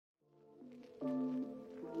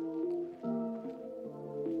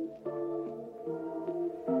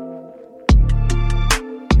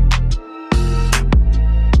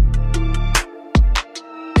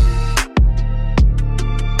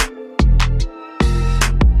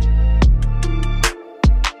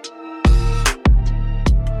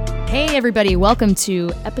Hey everybody, welcome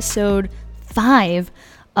to episode 5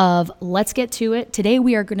 of Let's Get To It. Today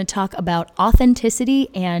we are going to talk about authenticity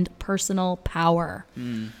and personal power.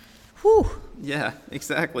 Whew. Yeah,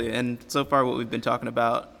 exactly. And so far what we've been talking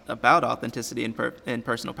about authenticity and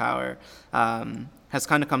personal power has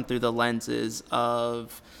kind of come through the lenses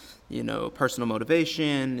of, personal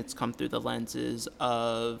motivation. It's come through the lenses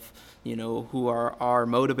of, who are our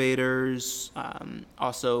motivators,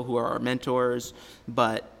 also who are our mentors.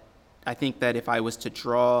 But I think that if I was to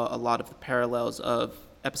draw a lot of the parallels of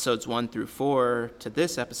episodes 1 through 4 to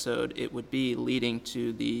this episode, it would be leading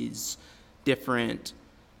to these different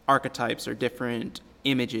archetypes or different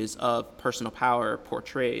images of personal power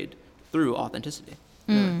portrayed through authenticity.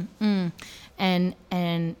 Really. And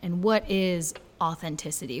what is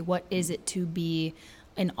authenticity? What is it to be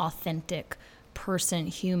an authentic person,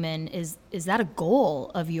 human? Is that a goal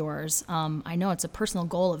of yours? I know it's a personal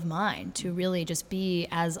goal of mine to really just be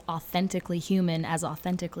as authentically human, as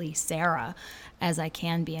authentically Sarah as I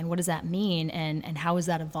can be. And what does that mean? And how has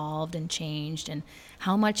that evolved and changed? And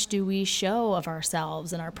how much do we show of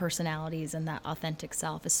ourselves and our personalities and that authentic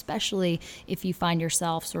self, especially if you find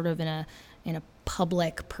yourself sort of in a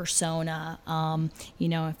public persona,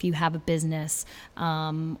 if you have a business,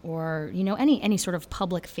 or, any sort of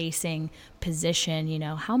public facing position,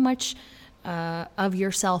 how much of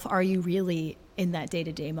yourself are you really in that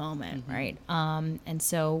day-to-day moment, right? And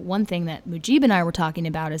so one thing that Mujib and I were talking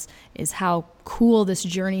about is how cool this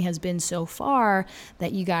journey has been so far,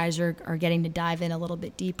 that you guys are getting to dive in a little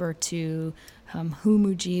bit deeper to who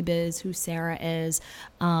Mujib is, who Sarah is,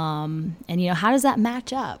 and how does that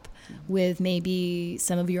match up with maybe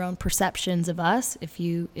some of your own perceptions of us, if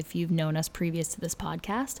you've known us previous to this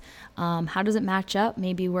podcast. How does it match up?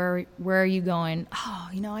 Maybe where are you going,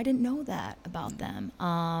 I didn't know that about them.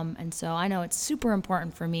 And so I know it's super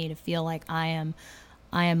important for me to feel like I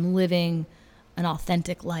am living an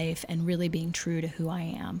authentic life and really being true to who I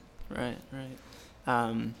am. Right.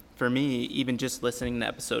 For me, even just listening to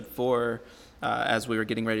episode 4, as we were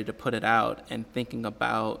getting ready to put it out and thinking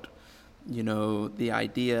about, the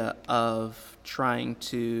idea of trying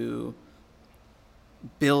to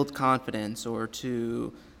build confidence or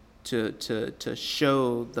to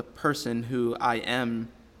show the person who I am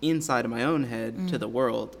inside of my own head to the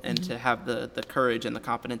world, and to have the courage and the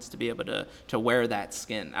confidence to be able to wear that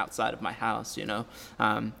skin outside of my house,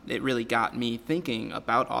 it really got me thinking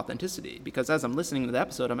about authenticity, because as I'm listening to the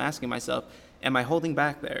episode, I'm asking myself, am I holding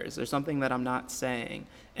back there? Is there something that I'm not saying,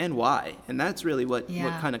 and why? And that's really what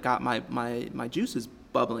kind of got my juices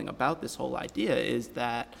bubbling about this whole idea, is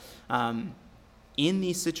that in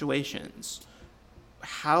these situations,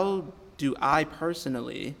 how do I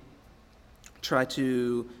personally try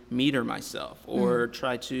to meter myself or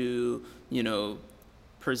try to,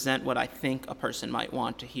 present what I think a person might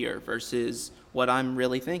want to hear versus what I'm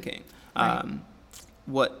really thinking? Right.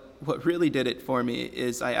 What really did it for me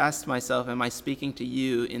is I asked myself, am I speaking to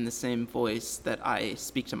you in the same voice that I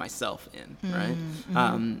speak to myself in, right?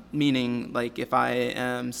 Meaning, like, if I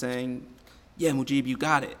am saying, yeah, Mujib, you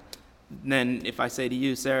got it. Then if I say to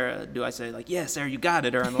you, Sarah, do I say, like, yeah, Sarah, you got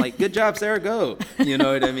it? Or I'm like, good job, Sarah, go. You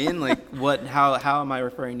know what I mean? Like, how am I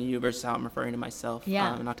referring to you versus how I'm referring to myself?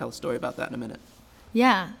 Yeah. And I'll tell a story about that in a minute.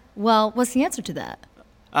 Yeah. Well, what's the answer to that?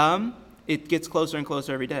 It gets closer and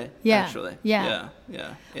closer every day, yeah. actually. Yeah.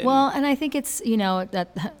 Well, and I think it's,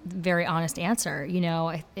 that very honest answer.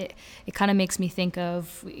 It kind of makes me think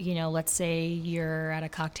of, let's say you're at a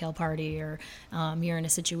cocktail party, or you're in a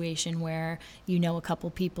situation where a couple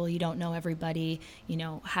people, you don't know everybody.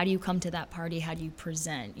 How do you come to that party? How do you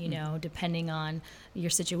present, depending on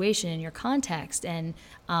your situation and your context? And,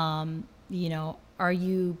 are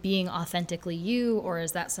you being authentically you, or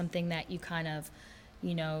is that something that you kind of,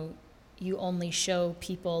 you only show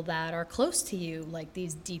people that are close to you, like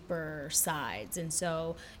these deeper sides? And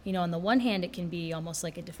so, on the one hand, it can be almost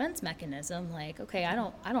like a defense mechanism, like, okay, I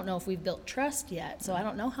don't know if we've built trust yet, so I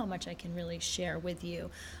don't know how much I can really share with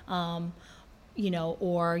you.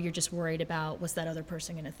 Or you're just worried about, what's that other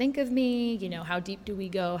person going to think of me? How deep do we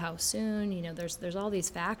go? How soon? There's all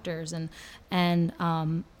these factors. And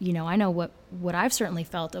I know what I've certainly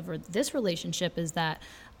felt over this relationship is that,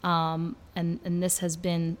 and this has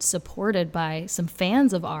been supported by some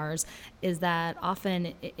fans of ours, is that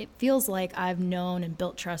often it feels like I've known and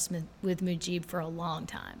built trust with Mujib for a long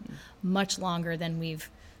time, much longer than we've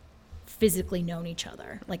physically known each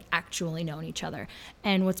other, like actually known each other.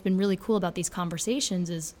 And what's been really cool about these conversations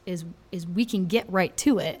is we can get right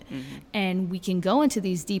to it, and we can go into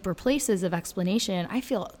these deeper places of explanation. I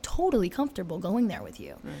feel totally comfortable going there with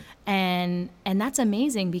you. Right. And that's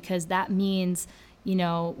amazing, because that means,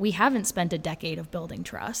 we haven't spent a decade of building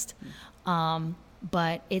trust,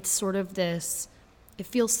 but it's sort of this, it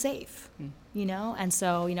feels safe, and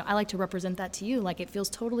so, I like to represent that to you. Like, it feels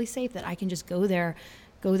totally safe that I can just go there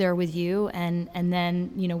with you, and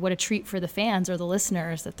then, what a treat for the fans or the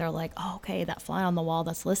listeners that they're like, oh, okay, that fly on the wall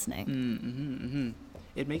that's listening.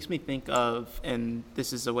 It makes me think of, and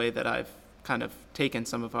this is a way that I've kind of taken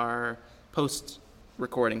some of our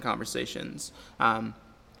post-recording conversations and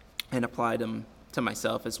applied them to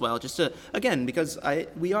myself as well, just to, again, because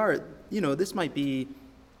we are, this might be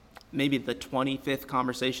maybe the 25th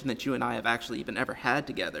conversation that you and I have actually even ever had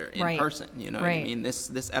together in person. You know what I mean?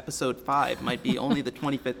 This episode 5 might be only the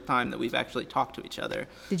 25th time that we've actually talked to each other.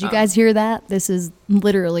 Did you guys hear that? This is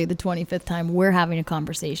literally the 25th time we're having a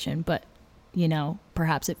conversation, but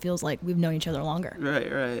perhaps it feels like we've known each other longer.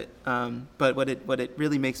 Right. But what it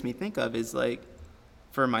really makes me think of is, like,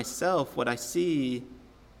 for myself, what I see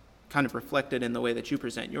kind of reflected in the way that you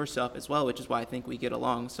present yourself as well, which is why I think we get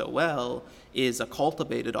along so well, is a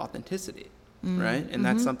cultivated authenticity, right? And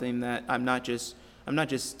that's something that I'm not just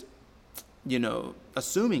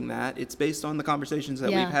assuming that. It's based on the conversations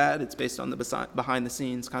that we've had. It's based on the behind the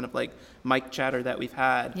scenes kind of like mic chatter that we've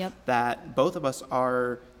had, that both of us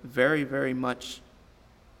are very, very much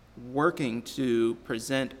working to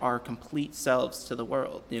present our complete selves to the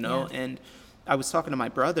world, and I was talking to my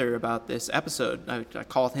brother about this episode. I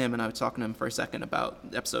called him and I was talking to him for a second about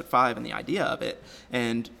episode 5 and the idea of it.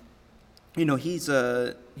 And, he's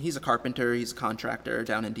a carpenter, he's a contractor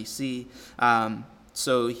down in DC.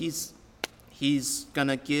 So he's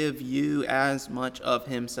gonna give you as much of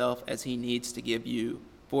himself as he needs to give you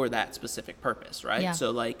for that specific purpose, right? Yeah.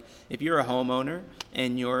 So, like, if you're a homeowner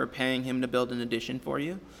and you're paying him to build an addition for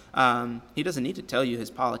you, he doesn't need to tell you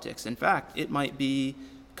his politics. In fact, it might be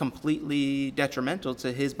completely detrimental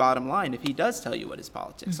to his bottom line if he does tell you what his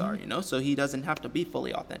politics are, so he doesn't have to be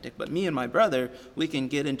fully authentic. But me and my brother, we can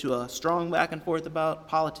get into a strong back and forth about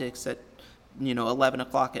politics at 11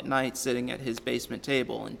 o'clock at night, sitting at his basement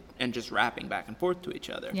table and just rapping back and forth to each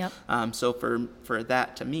other. So for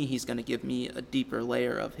that, to me, he's going to give me a deeper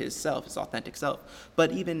layer of his self, his authentic self.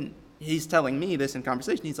 But even he's telling me this in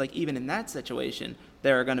conversation, he's like, even in that situation,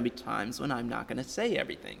 there are going to be times when I'm not going to say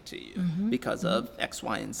everything to you because of X,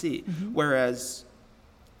 Y, and Z. Whereas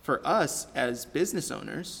for us as business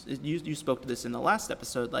owners, you spoke to this in the last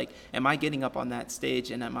episode, like, am I getting up on that stage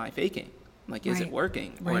and am I faking? Like, is it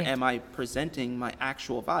working? Or am I presenting my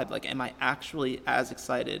actual vibe? Like, am I actually as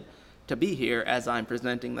excited to be here as I'm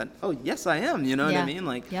presenting that, oh, yes, I am, what I mean?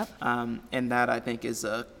 Like, and that, I think, is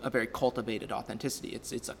a very cultivated authenticity.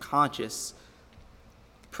 It's a conscious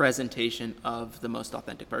presentation of the most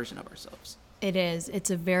authentic version of ourselves. It is. It's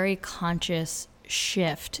a very conscious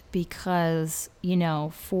shift because,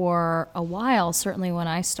 for a while, certainly when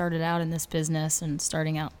I started out in this business and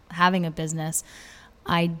starting out having a business,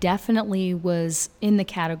 I definitely was in the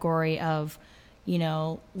category of,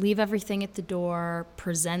 leave everything at the door,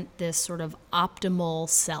 present this sort of optimal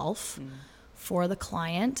self for the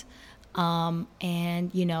client,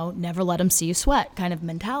 and, never let them see you sweat kind of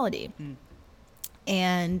mentality.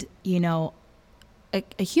 And,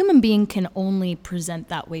 a human being can only present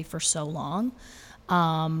that way for so long.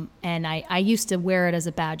 And I used to wear it as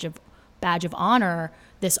a badge of honor,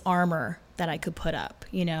 this armor that I could put up,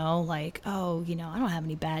 like, oh, I don't have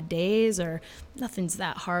any bad days or nothing's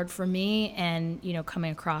that hard for me. And,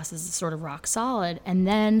 coming across as sort of rock solid. And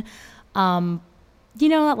then,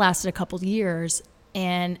 that lasted a couple of years.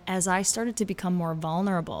 And as I started to become more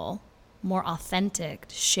vulnerable, more authentic,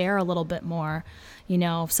 to share a little bit more,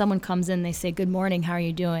 if someone comes in, they say, good morning, how are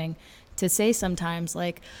you doing? To say sometimes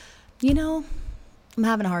like, I'm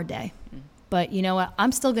having a hard day. But you know what?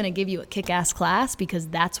 I'm still going to give you a kick-ass class because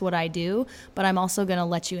that's what I do. But I'm also going to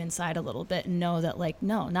let you inside a little bit and know that, like,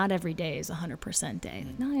 no, not every day is a 100% day.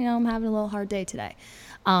 Like, no, I'm having a little hard day today.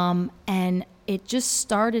 And it just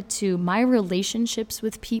started to, my relationships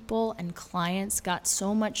with people and clients got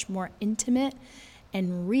so much more intimate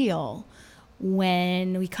and real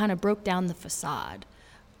when we kind of broke down the facade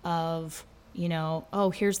of, oh,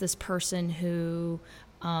 here's this person who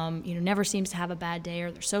never seems to have a bad day,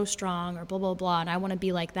 or they're so strong, or blah, blah, blah. And I want to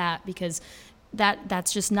be like that because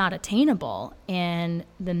that's just not attainable. And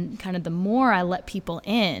then kind of the more I let people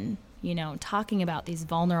in, talking about these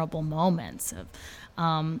vulnerable moments of,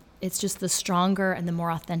 it's just the stronger and the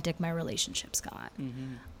more authentic my relationships got.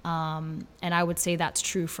 And I would say that's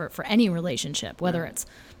true for any relationship, whether it's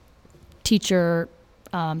teacher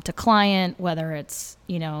to client, whether it's,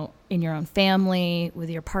 in your own family,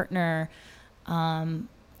 with your partner,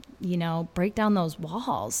 break down those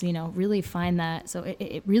walls, really find that. So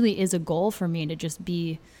it really is a goal for me to just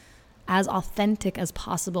be as authentic as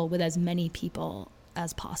possible with as many people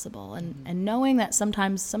as possible, and knowing that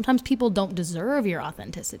sometimes people don't deserve your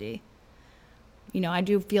authenticity. I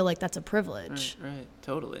do feel like that's a privilege. Right.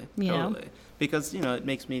 Totally. know? Because, it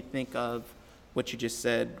makes me think of what you just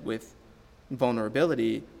said with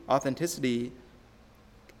vulnerability. Authenticity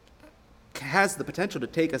has the potential to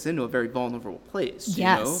take us into a very vulnerable place.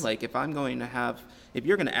 Yes. Like if you're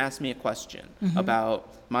going to ask me a question about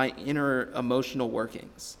my inner emotional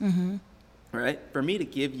workings, right? For me to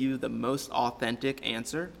give you the most authentic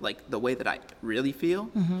answer, like the way that I really feel,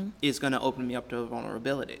 is going to open me up to a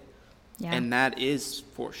vulnerability. Yeah. And that is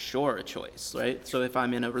for sure a choice, right? So if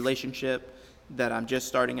I'm in a relationship that I'm just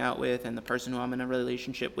starting out with, and the person who I'm in a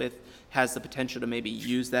relationship with has the potential to maybe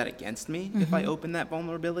use that against me if I open that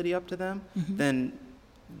vulnerability up to them, then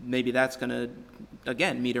maybe that's going to,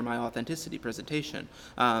 again, meter my authenticity presentation.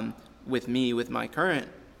 With my current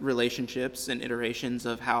relationships and iterations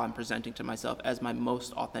of how I'm presenting to myself as my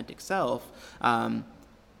most authentic self,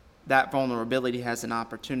 that vulnerability has an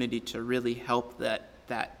opportunity to really help that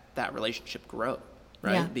relationship grow,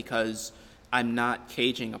 right? Yeah. Because I'm not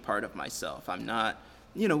caging a part of myself. I'm not,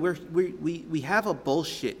 we have a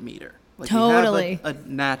bullshit meter. Like Totally. We have a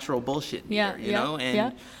natural bullshit meter,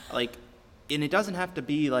 and like, and it doesn't have to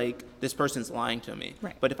be like this person's lying to me.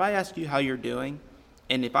 Right. But if I ask you how you're doing,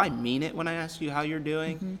 and if I mean it when I ask you how you're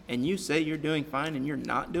doing, and you say you're doing fine and you're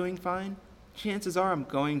not doing fine, chances are I'm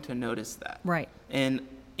going to notice that. Right. And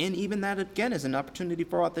even that, again, is an opportunity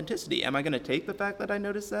for authenticity. Am I going to take the fact that I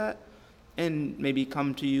noticed that and maybe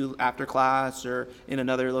come to you after class or in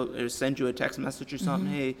or send you a text message or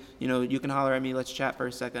something? Hey, you can holler at me. Let's chat for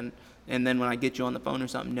a second. And then when I get you on the phone or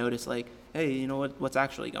something, notice like, hey, what's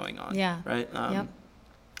actually going on? Yeah. Right. Yep.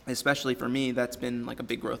 Especially for me, that's been like a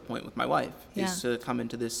big growth point with my wife, Yeah. is to come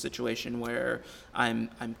into this situation where I'm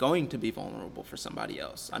going to be vulnerable for somebody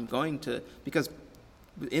else. Because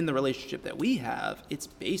in the relationship that we have, it's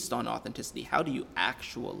based on authenticity. How do you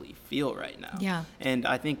actually feel right now? Yeah. And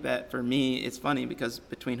I think that for me, it's funny because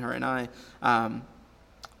between her and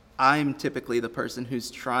I'm typically the person who's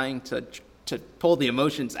trying to pull the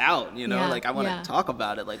emotions out, Yeah, like I want to yeah. talk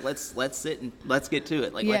about it. Like let's sit and let's get to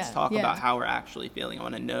it. Like Yeah, let's talk yeah. about how we're actually feeling. I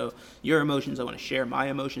want to know your emotions. I want to share my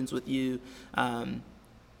emotions with you.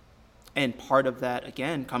 And part of that,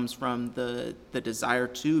 again, comes from the desire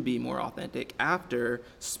to be more authentic after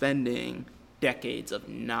spending decades of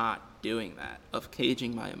not doing that, of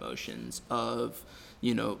caging my emotions, of,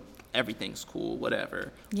 everything's cool,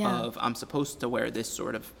 whatever, Yeah. of I'm supposed to wear this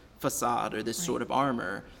sort of facade or this sort of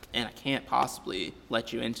armor, and I can't possibly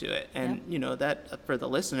let you into it. And, that for the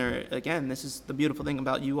listener, again, this is the beautiful thing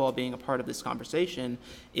about you all being a part of this conversation,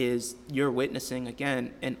 is you're witnessing,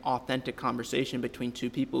 again, an authentic conversation between two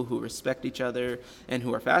people who respect each other and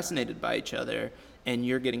who are fascinated by each other. And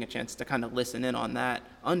you're getting a chance to kind of listen in on that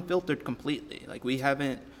unfiltered completely. Like we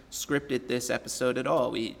haven't scripted this episode at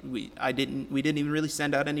all. We didn't even really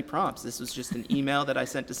send out any prompts. This was just an email that I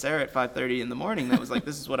sent to Sarah at 5:30 in the morning that was like,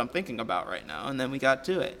 this is what I'm thinking about right now. And then we got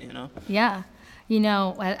to it, Yeah.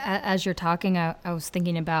 As you're talking, I was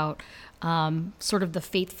thinking about sort of the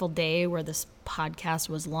fateful day where this podcast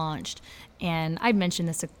was launched. And I mentioned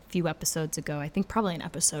this a few episodes ago, I think probably in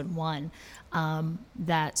episode 1,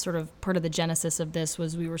 that sort of part of the genesis of this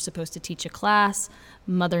was we were supposed to teach a class.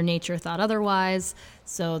 Mother Nature thought otherwise.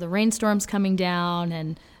 So the rainstorm's coming down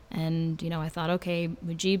and I thought, okay,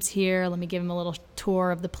 Mujib's here. Let me give him a little tour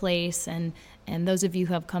of the place. And those of you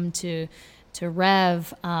who have come to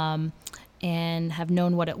Rev and have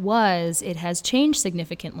known what it was, it has changed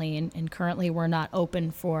significantly. And currently we're not open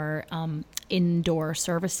for indoor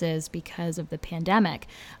services because of the pandemic.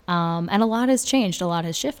 And a lot has changed, a lot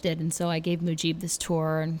has shifted. And so I gave Mujib this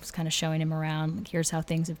tour and was kind of showing him around, like, here's how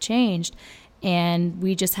things have changed. And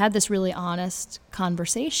we just had this really honest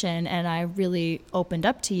conversation. And I really opened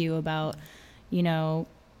up to you about,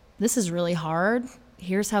 this is really hard.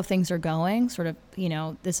 Here's how things are going, sort of,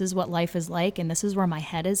 this is what life is like, and this is where my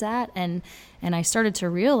head is at. And I started to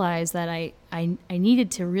realize that I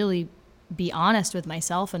needed to really be honest with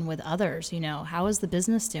myself and with others. How is the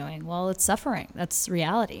business doing? Well, it's suffering. That's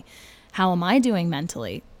reality. How am I doing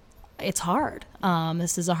mentally? It's hard.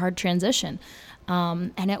 This is a hard transition.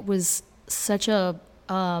 And it was such a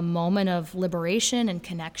moment of liberation and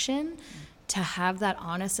connection to have that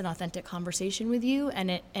honest and authentic conversation with you. And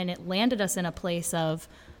it landed us in a place of,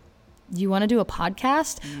 do you want to do a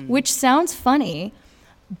podcast? Which sounds funny,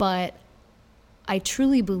 but I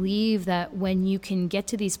truly believe that when you can get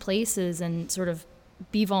to these places and sort of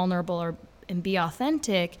be vulnerable and be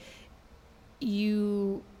authentic,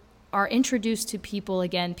 you are introduced to people.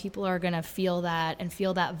 Again, people are going to feel that and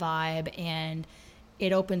feel that vibe, and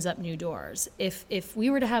it opens up new doors. If we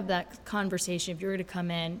were to have that conversation, if you were to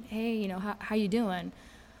come in, hey, you know, how you doing?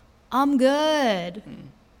 I'm good.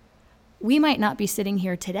 We might not be sitting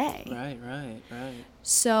here today. Right.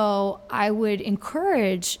 So I would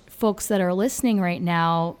encourage folks that are listening right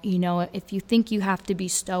now, you know, if you think you have to be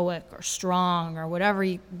stoic or strong or whatever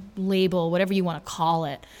you label, whatever you want to call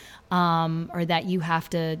it, or that you have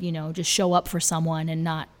to, you know, just show up for someone and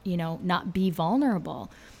not, you know, not be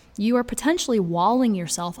vulnerable. You are potentially walling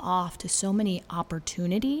yourself off to so many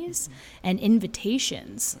opportunities and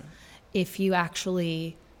invitations if you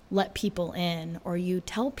actually let people in, or you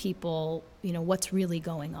tell people, you know, what's really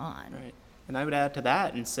going on. Right. And I would add to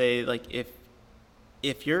that and say, like,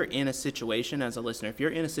 if you're in a situation as a listener, if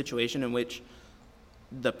you're in a situation in which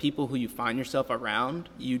the people who you find yourself around,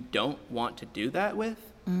 you don't want to do that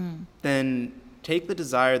with, then take the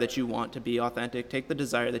desire that you want to be authentic, take the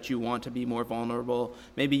desire that you want to be more vulnerable.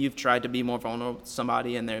 Maybe you've tried to be more vulnerable with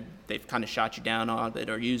somebody and they've kind of shot you down on it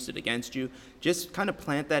or used it against you. Just kind of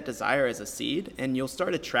plant that desire as a seed, and you'll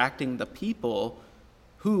start attracting the people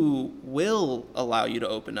who will allow you to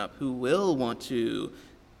open up, who will want to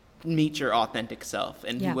meet your authentic self,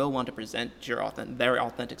 and who will want to present their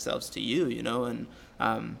authentic selves to you, you know.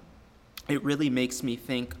 And it really makes me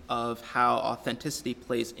think of how authenticity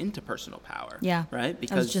plays into personal power. Yeah. Right?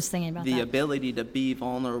 Because I was just thinking about the that. ability to be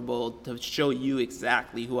vulnerable, to show you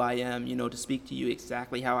exactly who I am, you know, to speak to you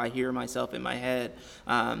exactly how I hear myself in my head,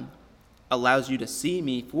 allows you to see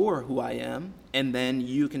me for who I am, and then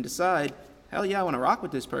you can decide, hell yeah, I want to rock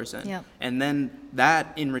with this person. Yep. And then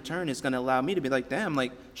that in return is going to allow me to be like, damn,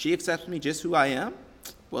 like, she accepts me just who I am.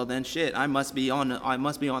 Well, then shit, I must be on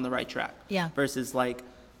the right track. Yeah. Versus like,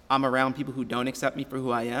 I'm around people who don't accept me for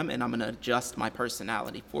who I am, and I'm going to adjust my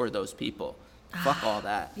personality for those people. Fuck all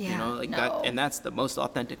that. Yeah, you know, like no. that, and that's the most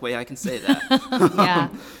authentic way I can say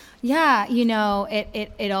that. Yeah, you know,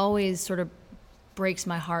 it always sort of breaks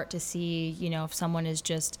my heart to see, you know, if someone is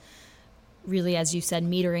just really, as you said,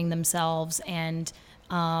 metering themselves and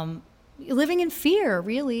living in fear,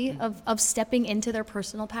 really, of stepping into their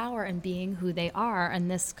personal power and being who they are.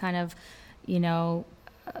 And this kind of, you know,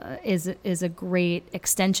 is a great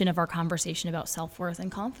extension of our conversation about self-worth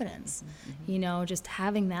and confidence. You know, just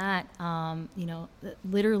having that, you know,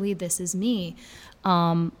 literally, this is me.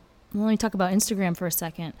 Let me talk about Instagram for a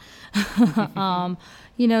second.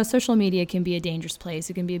 You know, social media can be a dangerous place.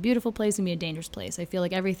 It can be a beautiful place, it can be a dangerous place. I feel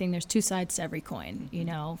like there's two sides to every coin, you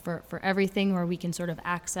know, for everything where we can sort of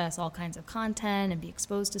access all kinds of content and be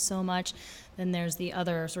exposed to so much. Then there's the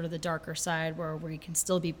other sort of the darker side where we can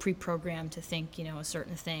still be pre-programmed to think, you know, a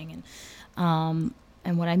certain thing.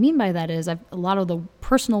 And what I mean by that is a lot of the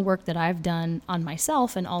personal work that I've done on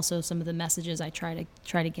myself, and also some of the messages I try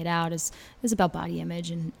to get out is about body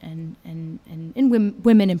image and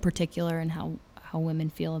women in particular, and how women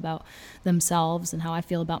feel about themselves and how I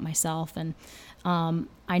feel about myself. And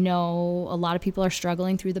I know a lot of people are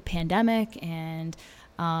struggling through the pandemic, and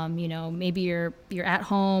you know, maybe you're at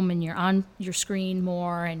home and you're on your screen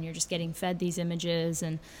more and you're just getting fed these images,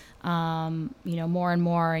 and you know, more and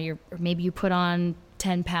more or maybe you put on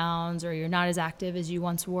 10 pounds, or you're not as active as you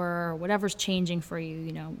once were, or whatever's changing for you,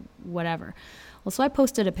 you know, whatever. Well, so I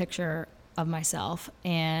posted a picture of myself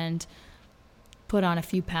and put on a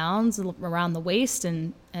few pounds around the waist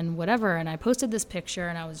and whatever. And I posted this picture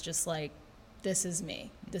and I was just like, this is me.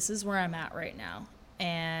 This is where I'm at right now.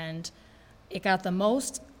 And it got the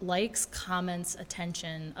most likes, comments,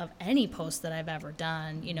 attention of any post that I've ever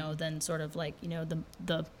done, you know, than sort of like, you know,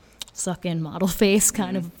 the suck-in model face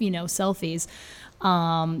kind of, you know, selfies.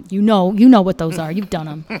 You know what those are. You've done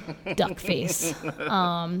them. Duck face.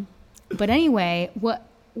 But anyway,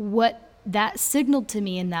 what that signaled to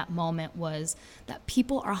me in that moment was that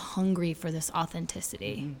people are hungry for this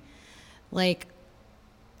authenticity. Like,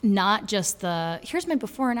 not just here's my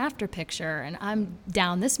before and after picture, and I'm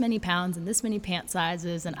down this many pounds and this many pant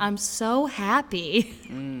sizes, and I'm so happy.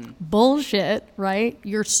 Bullshit, right?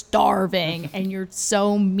 You're starving and you're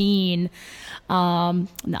so mean. No,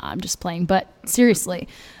 I'm just playing, but seriously.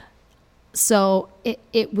 So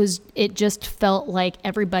it just felt like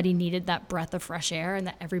everybody needed that breath of fresh air, and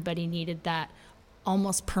that everybody needed that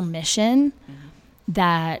almost permission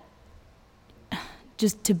that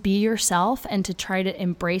just to be yourself and to try to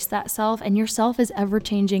embrace that self. And yourself is ever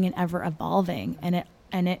changing and ever evolving, and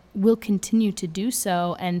it will continue to do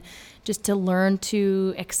so. And just to learn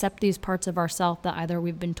to accept these parts of ourselves that either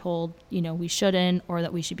we've been told, you know, we shouldn't, or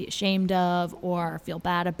that we should be ashamed of or feel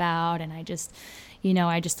bad about. And I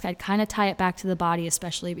kind of tie it back to the body,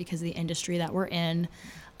 especially because of the industry that we're in.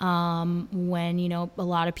 when, you know, a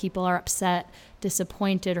lot of people are upset,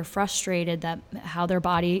 disappointed, or frustrated that how their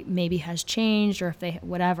body maybe has changed, or if they,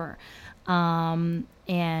 whatever. And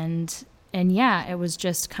yeah, it was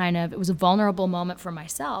just kind of, it was a vulnerable moment for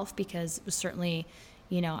myself, because it was certainly,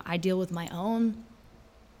 you know, I deal with my own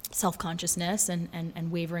self-consciousness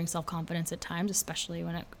and wavering self-confidence at times, especially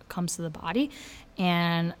when it comes to the body.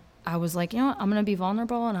 And I was like, you know what, I'm going to be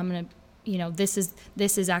vulnerable, and I'm going to, you know, this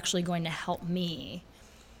is actually going to help me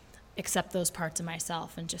accept those parts of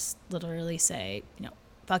myself and just literally say, you know,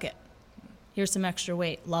 fuck it. Here's some extra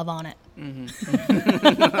weight. Love on it.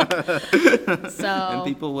 So, and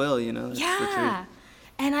people will, you know. Yeah.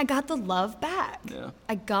 And I got the love back. Yeah.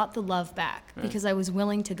 I got the love back because I was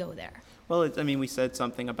willing to go there. Well, I mean, we said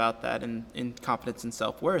something about that in confidence and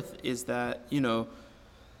self-worth, is that, you know,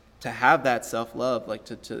 to have that self-love, like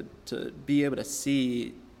to be able to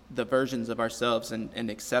see the versions of ourselves and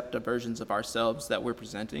accept the versions of ourselves that we're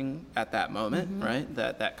presenting at that moment, right?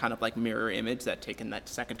 That kind of like mirror image, that taking that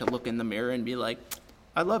second to look in the mirror and be like,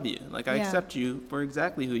 I love you. Like, I accept you for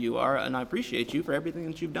exactly who you are, and I appreciate you for everything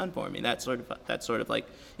that you've done for me. That sort of like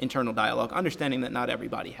internal dialogue, understanding that not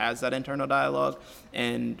everybody has that internal dialogue.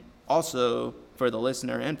 And also for the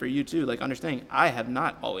listener and for you too, like understanding I have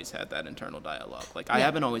not always had that internal dialogue. Like I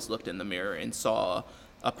haven't always looked in the mirror and saw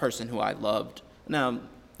a person who I loved. Now,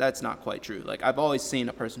 that's not quite true. Like I've always seen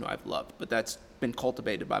a person who I've loved, but that's been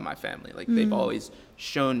cultivated by my family. Like they've always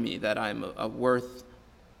shown me that I'm a worth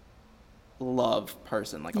love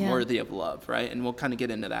person, like I'm worthy of love, right? And we'll kind of get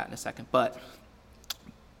into that in a second. But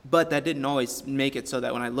that didn't always make it so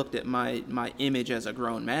that when I looked at my image as a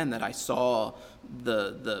grown man, that I saw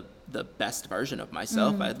the best version of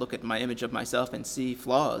myself. I'd look at my image of myself and see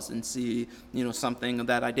flaws and see, you know, something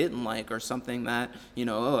that I didn't like, or something that, you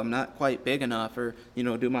know, oh, I'm not quite big enough, or, you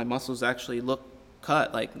know, do my muscles actually look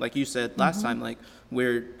cut? Like you said last time, like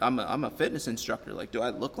I'm a fitness instructor. Like, do I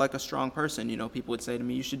look like a strong person? You know, people would say to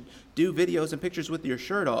me, you should do videos and pictures with your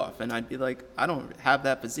shirt off. And I'd be like, I don't have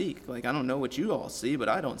that physique. Like, I don't know what you all see, but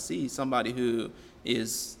I don't see somebody who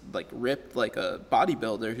is like ripped like a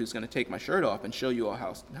bodybuilder who's going to take my shirt off and show you all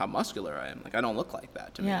how muscular I am. Like, I don't look like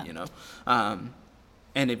that to me, you know?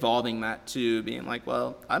 And evolving that to being like,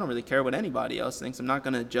 well, I don't really care what anybody else thinks. I'm not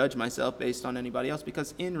going to judge myself based on anybody else,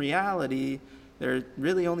 because in reality, there are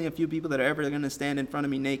really only a few people that are ever going to stand in front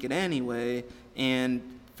of me naked anyway. And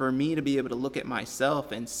for me to be able to look at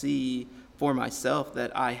myself and see for myself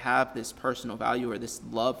that I have this personal value or this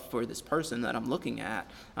love for this person that I'm looking at,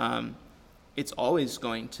 it's always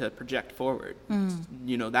going to project forward.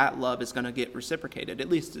 You know, that love is going to get reciprocated, at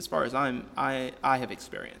least as far as I have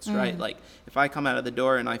experienced, right? Like if I come out of the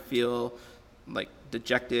door and I feel like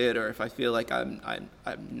dejected, or if I feel like I'm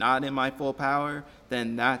not in my full power,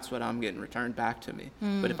 then that's what I'm getting returned back to me.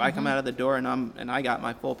 But if I come out of the door and I got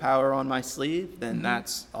my full power on my sleeve, then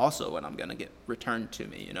that's also what I'm going to get returned to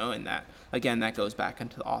me, you know. And that, again, that goes back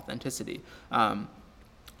into the authenticity.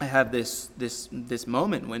 I have this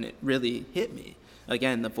moment when it really hit me,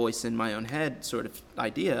 again, the voice in my own head sort of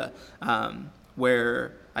idea,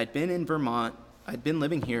 where I'd been in Vermont. I'd been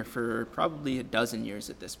living here for probably a dozen years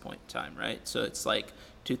at this point in time, right? So it's like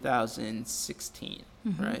 2016,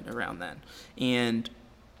 right, around then. And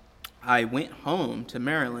I went home to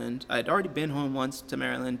Maryland. I'd already been home once to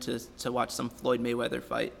Maryland to watch some Floyd Mayweather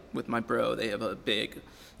fight with my bro. They have a big,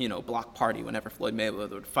 you know, block party. Whenever Floyd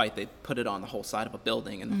Mayweather would fight, they'd put it on the whole side of a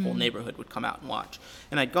building, and the whole neighborhood would come out and watch.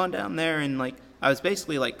 And I'd gone down there, and like I was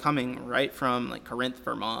basically like coming right from like Corinth,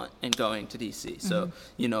 Vermont, and going to DC. So,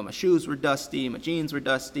 you know, my shoes were dusty, my jeans were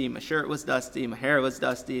dusty, my shirt was dusty, my hair was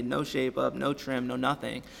dusty, no shape up, no trim, no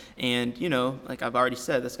nothing. And, you know, like I've already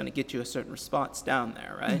said, that's going to get you a certain response down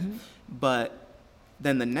there, right? But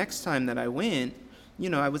then the next time that I went, you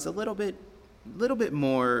know, I was a little bit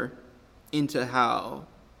more into how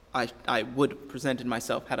I would have presented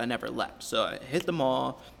myself had I never left. So I hit the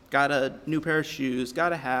mall, got a new pair of shoes,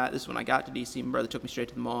 got a hat. This is when I got to DC. My brother took me straight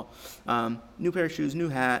to the mall. New pair of shoes, new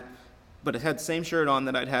hat, but it had the same shirt on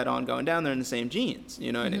that I'd had on going down there, and the same jeans.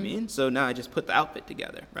 You know what I mean? So now I just put the outfit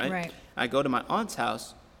together, right? I go to my aunt's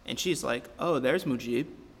house, and she's like, oh, there's Mujib.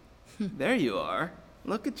 There you are.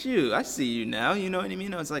 Look at you. I see you now. You know what I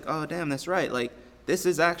mean? I was like, oh, damn, that's right. Like, this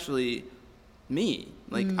is actually me.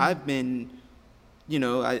 Like, I've been, you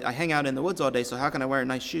know, I hang out in the woods all day, so how can I wear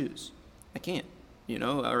nice shoes? I can't. You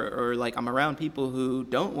know, or like I'm around people who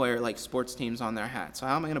don't wear like sports teams on their hats. So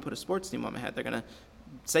how am I going to put a sports team on my hat? They're going to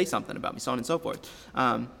say something about me, so on and so forth.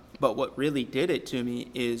 But what really did it to me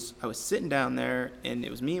is I was sitting down there, and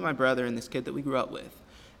it was me and my brother and this kid that we grew up with.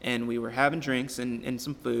 And we were having drinks and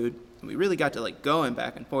some food. And we really got to like going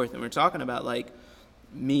back and forth. And we were talking about like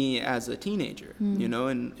me as a teenager, you know,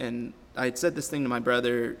 and I had said this thing to my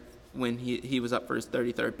brother when he was up for his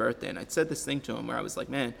 33rd birthday, and I'd said this thing to him where I was like,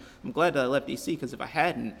 man, I'm glad that I left DC, because if I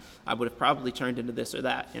hadn't, I would have probably turned into this or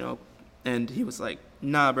that, you know. And he was like,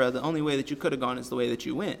 nah, bro, the only way that you could have gone is the way that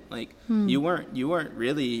you went. Like, you weren't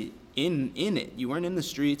really in it. You weren't in the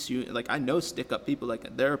streets. You, like, I know stick up people.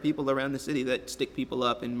 Like, there are people around the city that stick people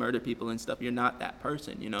up and murder people and stuff. You're not that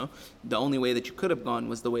person, you know. The only way that you could have gone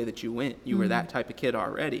was the way that you went. You were that type of kid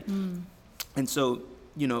already. And so,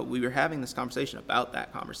 you know, we were having this conversation about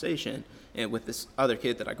that conversation, and with this other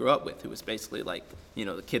kid that I grew up with, who was basically like, you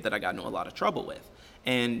know, the kid that I got into a lot of trouble with.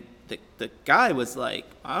 And the guy was like,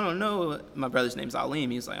 I don't know, my brother's name's Aleem.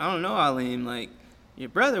 He was like, I don't know, Aleem, like, your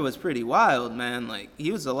brother was pretty wild, man. Like,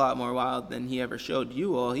 he was a lot more wild than he ever showed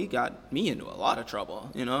you all. He got me into a lot of trouble,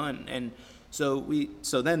 you know? And so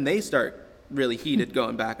then they start really heated,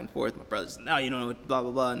 going back and forth. My brother's, no, you don't know, blah,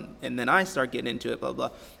 blah, blah. And then I start getting into it, blah,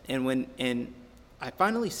 blah. And I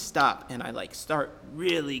finally stop, and I, like, start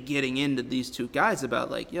really getting into these two guys about,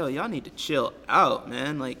 like, yo, y'all need to chill out,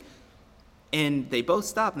 man. Like, and they both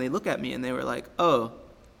stop, and they look at me, and they were like, oh,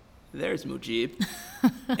 there's Mujib.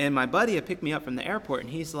 And my buddy had picked me up from the airport, and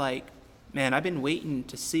he's like, man, I've been waiting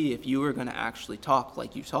to see if you were going to actually talk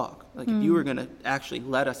like you talk. Like, if you were going to actually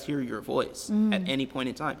let us hear your voice at any point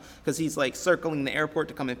in time. Because he's, like, circling the airport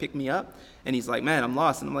to come and pick me up, and he's like, man, I'm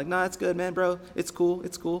lost. And I'm like, nah, it's good, man, bro. It's cool.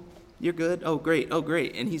 You're good. Oh, great.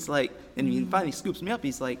 And he's like, and he finally scoops me up.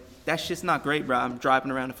 He's like, that's just not great, bro. I'm driving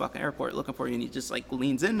around the fucking airport looking for you. And he just, like,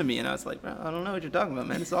 leans into me. And I was like, bro, I don't know what you're talking about,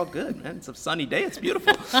 man. It's all good, man. It's a sunny day. It's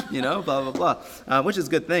beautiful, you know, blah, blah, blah, which is a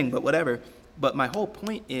good thing, but whatever. But my whole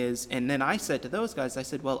point is, and then I said to those guys, I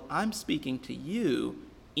said, well, I'm speaking to you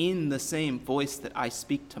in the same voice that I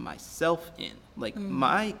speak to myself in. Like,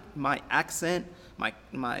 my accent,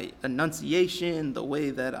 my enunciation, the way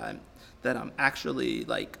that I'm actually,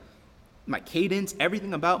 like, my cadence,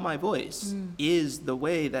 everything about my voice is the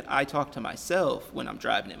way that I talk to myself when I'm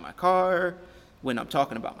driving in my car, when I'm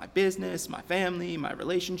talking about my business, my family, my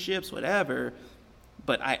relationships, whatever.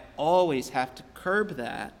 But I always have to curb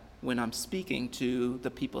that when I'm speaking to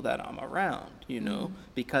the people that I'm around, you know,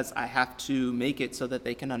 because I have to make it so that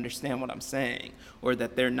they can understand what I'm saying, or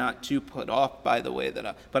that they're not too put off by the way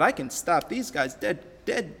that but I can stop these guys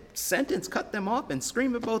dead sentence, cut them off and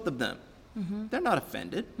scream at both of them. They're not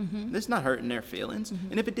offended. It's not hurting their feelings.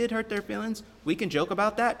 And if it did hurt their feelings, we can joke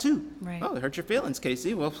about that too. Right. Oh, it hurt your feelings,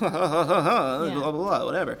 Casey. Well, blah, blah, blah,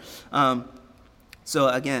 whatever. So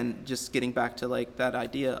again, just getting back to, like, that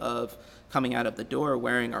idea of coming out of the door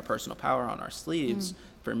wearing our personal power on our sleeves,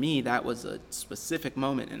 for me, that was a specific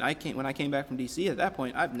moment. And when I came back from DC, at that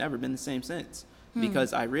point, I've never been the same since.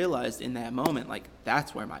 Because I realized in that moment, like,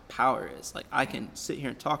 that's where my power is. Like, I can sit here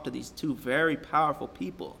and talk to these two very powerful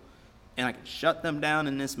people, and I can shut them down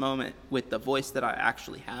in this moment with the voice that I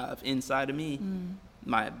actually have inside of me,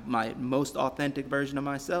 my most authentic version of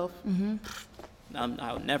myself.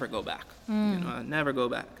 I'll never go back. You know, I'll never go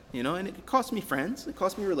back. You know, and it cost me friends, it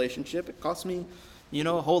cost me relationship, it cost me, you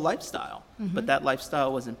know, a whole lifestyle. But that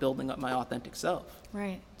lifestyle wasn't building up my authentic self.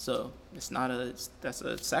 Right. So that's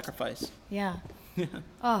a sacrifice. Yeah.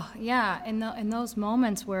 Oh, yeah. In those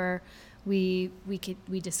moments where we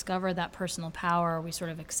discover that personal power, we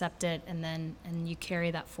sort of accept it, and you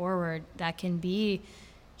carry that forward, that can be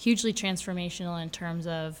hugely transformational in terms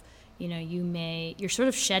of, you know, you're sort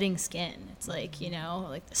of shedding skin. It's like, you know,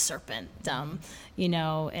 like the serpent, you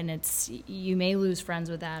know, and you may lose friends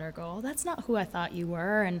with that, or go, oh, that's not who I thought you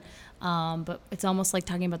were. And, but it's almost like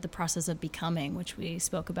talking about the process of becoming, which we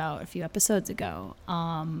spoke about a few episodes ago.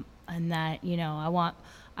 And that, you know,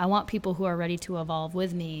 I want people who are ready to evolve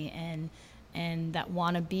with me, and that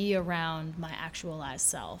want to be around my actualized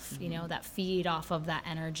self, you know, that feed off of that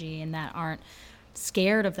energy, and that aren't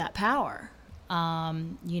scared of that power.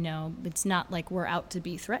 You know, it's not like we're out to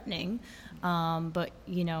be threatening, but,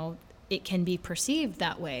 you know, it can be perceived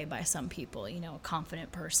that way by some people. You know, a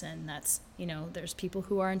confident person, that's, you know, there's people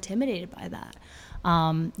who are intimidated by that.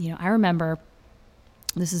 You know, I remember,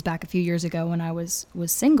 this is back a few years ago when I was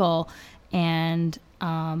single, and,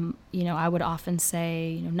 you know, I would often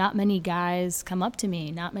say, you know, not many guys come up to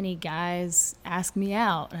me, not many guys ask me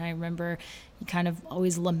out. And I remember kind of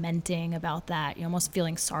always lamenting about that, you know, almost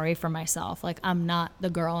feeling sorry for myself. Like, I'm not the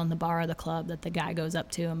girl in the bar or the club that the guy goes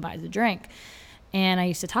up to and buys a drink. And I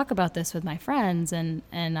used to talk about this with my friends, and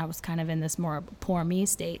I was kind of in this more poor me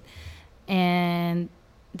state. And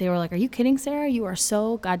they were like, "Are you kidding, Sarah? You are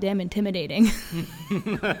so goddamn intimidating."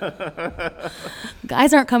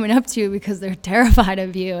 Guys aren't coming up to you because they're terrified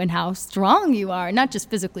of you and how strong you are. Not just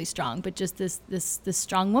physically strong, but just this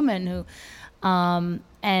strong woman who,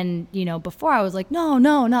 and, you know, before I was like, no,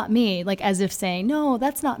 not me. Like as if saying, no,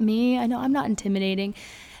 that's not me. I know I'm not intimidating.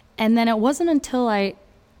 And then it wasn't until I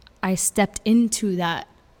stepped into that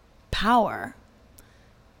power.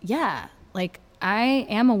 Yeah. Like, I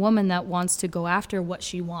am a woman that wants to go after what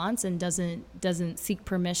she wants and doesn't seek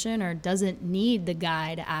permission or doesn't need the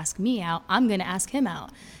guy to ask me out. I'm going to ask him out.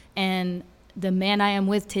 And the man I am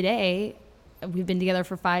with today, we've been together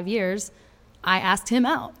for 5 years, I asked him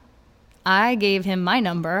out. I gave him my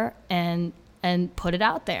number and put it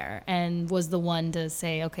out there and was the one to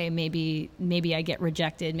say, okay, maybe I get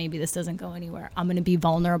rejected. Maybe this doesn't go anywhere. I'm going to be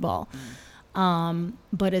vulnerable.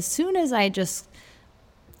 But as soon as I just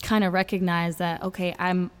kind of recognize that, okay,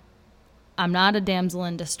 I'm not a damsel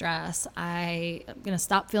in distress. I'm going to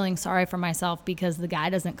stop feeling sorry for myself because the guy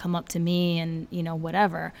doesn't come up to me and, you know,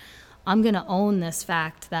 whatever. I'm going to own this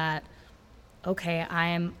fact that, okay,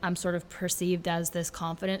 I'm sort of perceived as this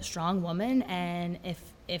confident, strong woman. And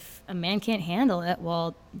if a man can't handle it,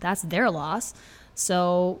 well, that's their loss.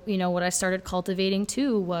 So, you know, what I started cultivating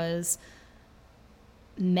too was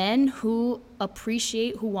men who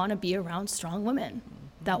appreciate, who want to be around strong women,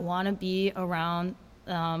 that want to be around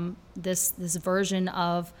this version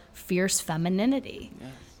of fierce femininity.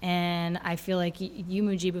 Yes. And I feel like you,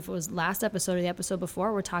 Mujib, if it was last episode or the episode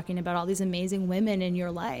before, we're talking about all these amazing women in your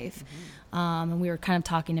life. And we were kind of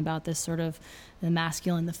talking about this sort of the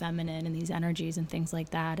masculine, the feminine, and these energies and things like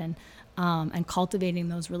that, and cultivating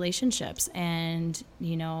those relationships and,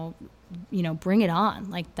 you know, bring it on.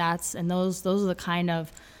 Like those are the kind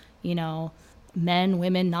of, you know, men,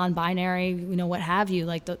 women, non-binary, you know, what have you,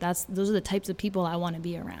 like those are the types of people I want to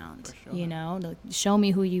be around. For sure. You know, to show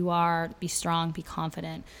me who you are, be strong, be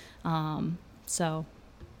confident. So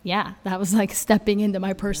yeah, that was like stepping into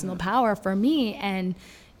my personal power for me. And,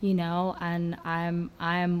 you know, and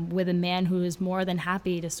I'm with a man who is more than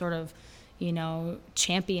happy to sort of, you know,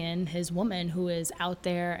 champion his woman who is out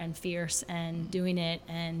there and fierce and doing it.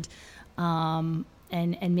 And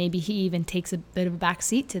maybe he even takes a bit of a back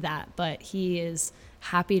seat to that, but he is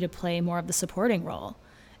happy to play more of the supporting role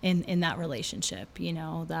in that relationship, you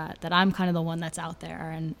know, that I'm kind of the one that's out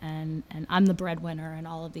there and I'm the breadwinner and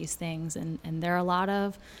all of these things. And there are a lot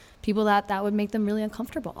of people that would make them really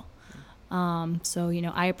uncomfortable. So, you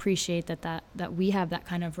know, I appreciate that we have that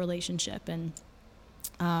kind of relationship and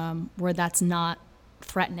where that's not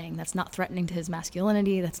threatening. That's not threatening to his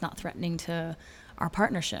masculinity. That's not threatening to our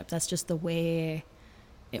partnership. That's just the way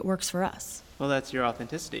it works for us. Well, that's your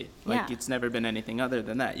authenticity. Like, it's never been anything other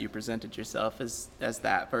than that. You presented yourself as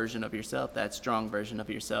that version of yourself, that strong version of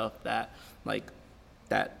yourself, that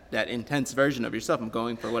intense version of yourself. I'm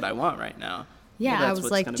going for what I want right now. Yeah, well, I was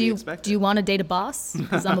like, do you want to date a boss?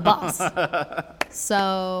 Because I'm a boss.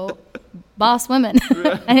 So, boss women,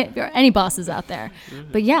 any bosses out there.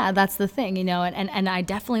 But yeah, that's the thing, you know, and I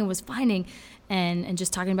definitely was finding, and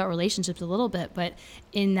just talking about relationships a little bit, but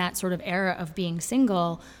in that sort of era of being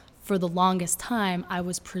single, for the longest time, I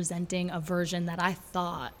was presenting a version that I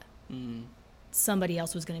thought somebody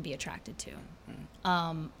else was going to be attracted to.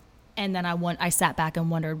 And then I sat back and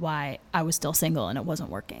wondered why I was still single and it wasn't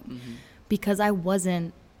working. Because I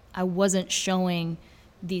wasn't showing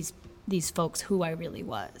these folks who I really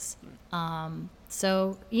was.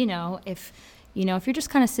 So, you know, if you're just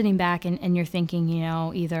kind of sitting back and you're thinking, you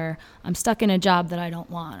know, either I'm stuck in a job that I don't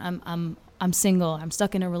want, I'm single, I'm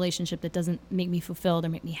stuck in a relationship that doesn't make me fulfilled or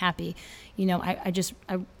make me happy, you know, I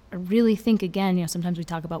really think, again, you know, sometimes we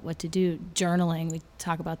talk about what to do, journaling, we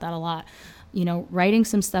talk about that a lot, you know, writing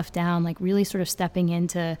some stuff down, like really sort of stepping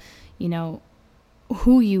into, you know,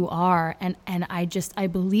 who you are. And I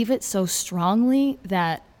believe it so strongly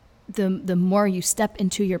that the more you step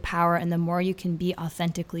into your power and the more you can be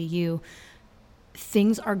authentically you,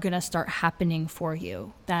 things are going to start happening for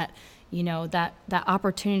you. That, you know, that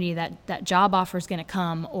opportunity, that job offer is going to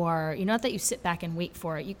come, or, you know, not that you sit back and wait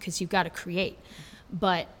for it, because you've got to create.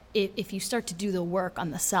 But if you start to do the work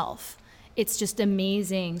on the self, it's just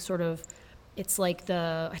amazing sort of. It's like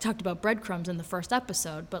I talked about breadcrumbs in the first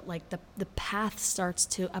episode, but like the path starts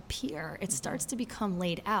to appear. It starts to become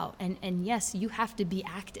laid out. And yes, you have to be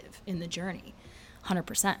active in the journey,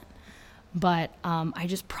 100%. But I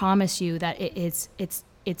just promise you that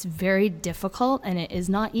it's very difficult and it is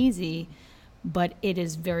not easy, but it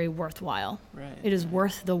is very worthwhile. Right. It is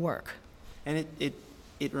worth the work. And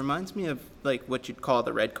it reminds me of like what you'd call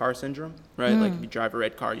the red car syndrome, right? Like if you drive a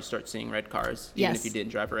red car, you start seeing red cars, even if you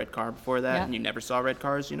didn't drive a red car before that and you never saw red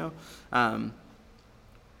cars, you know?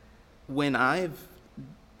 when I've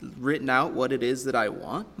written out what it is that I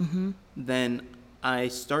want, then I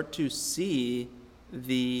start to see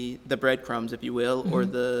the breadcrumbs, if you will, or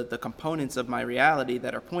the components of my reality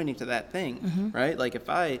that are pointing to that thing, right? Like if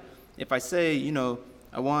I say, you know,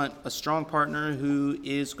 I want a strong partner who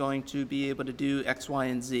is going to be able to do X, Y,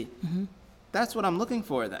 and Z. That's what I'm looking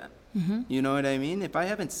for then. You know what I mean? If I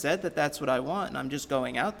haven't said that that's what I want, and I'm just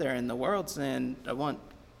going out there in the world saying,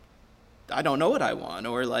 I don't know what I want,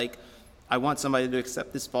 or like, I want somebody to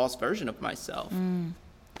accept this false version of myself,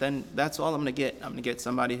 then that's all I'm going to get. I'm going to get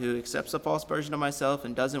somebody who accepts a false version of myself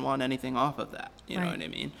and doesn't want anything off of that. You know what I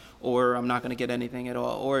mean? Or I'm not going to get anything at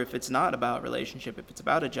all. Or if it's not about relationship, if it's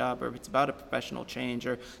about a job, or if it's about a professional change,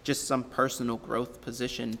 or just some personal growth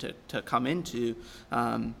position to come into,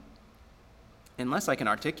 unless I can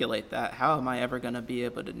articulate that, how am I ever going to be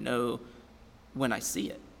able to know when I see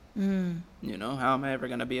it? You know, how am I ever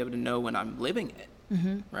going to be able to know when I'm living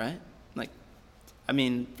it? Right? Like, I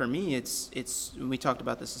mean, for me, it's we talked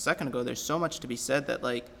about this a second ago, there's so much to be said that,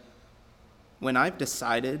 like, when I've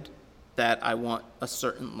decided that I want a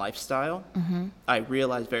certain lifestyle, I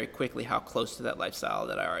realize very quickly how close to that lifestyle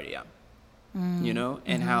that I already am, you know,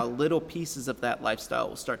 and how little pieces of that lifestyle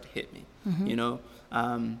will start to hit me, you know.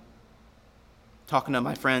 Talking to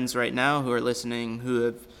my friends right now who are listening, who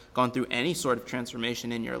have gone through any sort of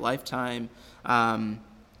transformation in your lifetime,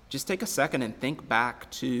 just take a second and think back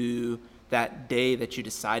to that day that you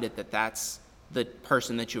decided that that's the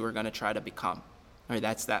person that you were going to try to become, or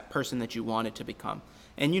that's that person that you wanted to become.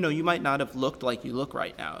 And, you know, you might not have looked like you look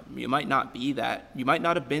right now. You might not be that, you might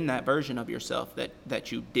not have been that version of yourself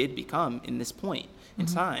that you did become in this point in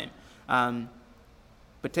time.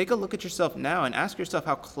 But take a look at yourself now and ask yourself,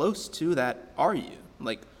 how close to that are you?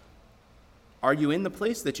 Like, are you in the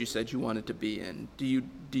place that you said you wanted to be in? Do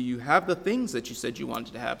you have the things that you said you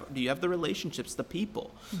wanted to have? Do you have the relationships, the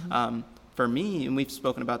people? For me, and we've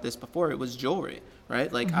spoken about this before, it was jewelry,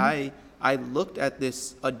 right? Like I looked at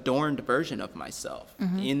this adorned version of myself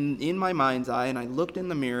in my mind's eye, and I looked in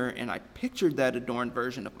the mirror and I pictured that adorned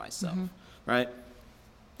version of myself, right?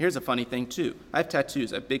 Here's a funny thing too. I have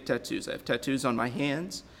tattoos. I have big tattoos. I have tattoos on my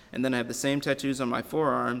hands, and then I have the same tattoos on my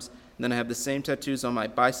forearms, and then I have the same tattoos on my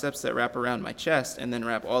biceps that wrap around my chest and then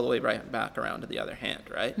wrap all the way right back around to the other hand,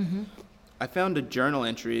 right? I found a journal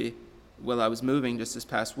entry while I was moving just this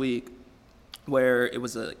past week where it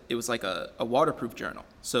was like a waterproof journal.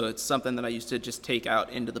 So it's something that I used to just take out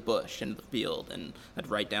into the bush, into the field, and I'd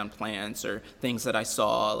write down plants or things that I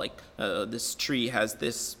saw, like this tree has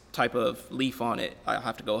this type of leaf on it. I'll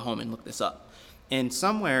have to go home and look this up. And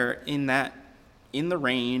somewhere in the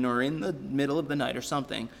rain or in the middle of the night or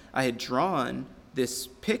something, I had drawn this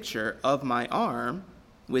picture of my arm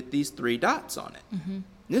with these 3 dots on it.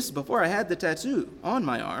 This is before I had the tattoo on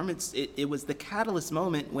my arm. It was the catalyst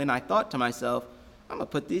moment when I thought to myself, I'm going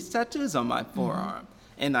to put these tattoos on my forearm.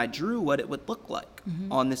 And I drew what it would look like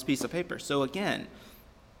on this piece of paper. So again,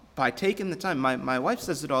 by taking the time, my wife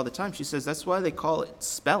says it all the time. She says that's why they call it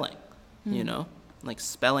spelling, you know, like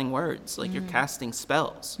spelling words, like you're casting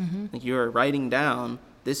spells. Like you're writing down,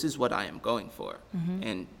 this is what I am going for.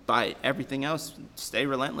 And by everything else, stay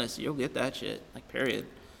relentless. You'll get that shit, like, period.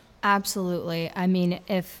 Absolutely. I mean,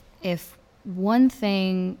 if one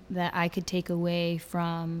thing that I could take away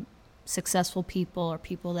from successful people or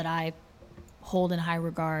people that I hold in high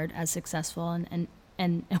regard as successful,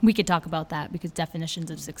 and we could talk about that because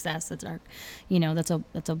definitions of success, that's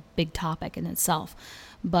a big topic in itself.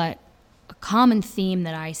 But a common theme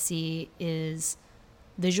that I see is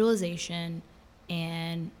visualization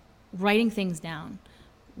and writing things down,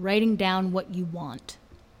 writing down what you want,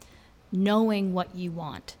 knowing what you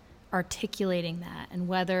want, articulating that. And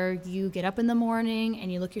whether you get up in the morning and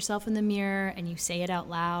you look yourself in the mirror and you say it out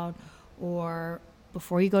loud, or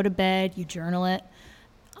before you go to bed, you journal it,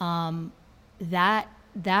 that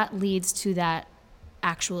leads to that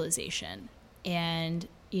actualization. And,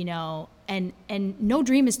 you know, and no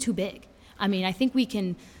dream is too big. I mean, I think we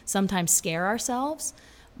can sometimes scare ourselves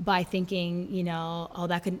by thinking, you know, oh,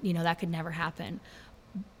 that could never happen.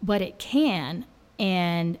 But it can,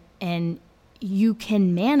 and you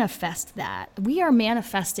can manifest that. We are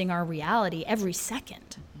manifesting our reality every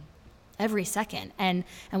second. Every second. And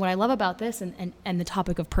what I love about this and the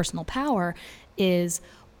topic of personal power is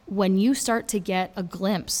when you start to get a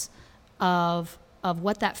glimpse of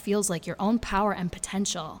what that feels like, your own power and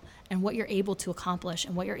potential, and what you're able to accomplish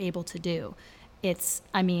and what you're able to do. It's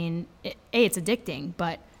addicting,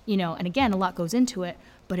 but, you know, and again, a lot goes into it,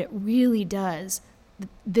 but it really does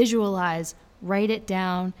visualize, write it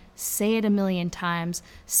down, say it a million times,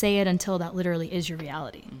 say it until that literally is your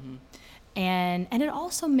reality. and it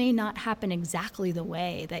also may not happen exactly the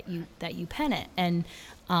way that you pen it. And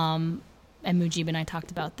Mujib and I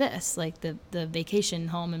talked about this, like the vacation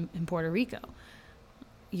home in Puerto Rico.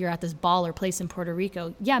 You're at this baller place in Puerto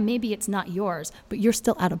Rico. Yeah, maybe it's not yours, but you're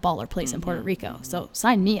still at a baller place in Puerto Rico. So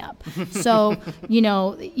sign me up. So,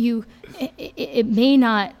 it may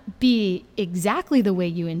not be exactly the way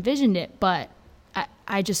you envisioned it, but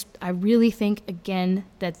I really think, again,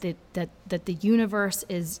 that the universe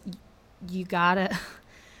is, you gotta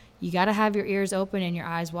have your ears open and your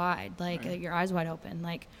eyes wide, your eyes wide open,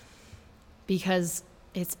 because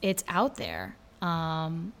it's out there,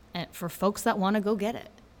 and for folks that want to go get it.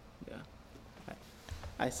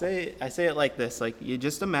 I say it like this, like, you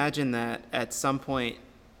just imagine that at some point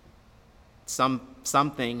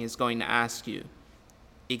something is going to ask you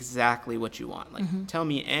exactly what you want. Like, tell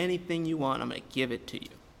me anything you want, I'm going to give it to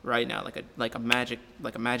you right now, like a magic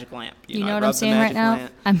lamp. You know what I'm saying right now?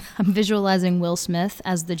 I'm visualizing Will Smith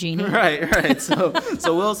as the genie. Right. So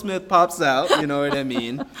Will Smith pops out, you know what I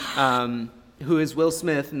mean? Who is Will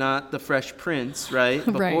Smith, not the Fresh Prince, right?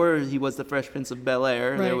 Before he was the Fresh Prince of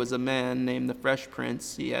Bel-Air, there was a man named the Fresh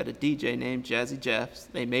Prince. He had a DJ named Jazzy Jeff.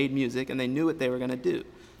 They made music, and they knew what they were going to do.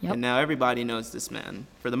 Yep. And now everybody knows this man,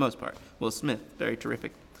 for the most part. Will Smith, very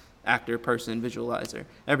terrific actor, person, visualizer,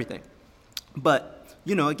 everything. But,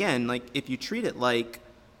 again, like, if you treat it like,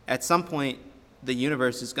 at some point, the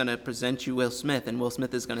universe is going to present you Will Smith, and Will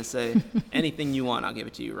Smith is going to say, anything you want, I'll give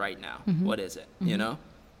it to you right now. What is it,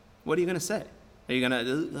 What are you going to say? Are you going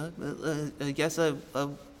to, I guess I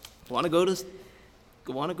want to go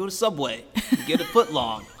to Subway and get a foot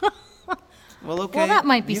long. Well, okay. Well, that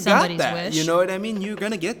might be somebody's wish. You know what I mean? You're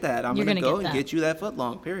going to get that. I'm going to go and get you that foot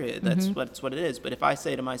long, period. That's what it is. But if I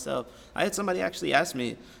say to myself, I had somebody actually ask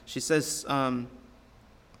me, she says,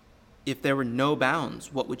 if there were no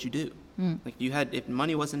bounds, what would you do? Like, if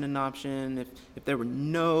money wasn't an option, if there were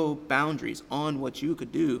no boundaries on what you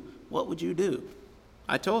could do, what would you do?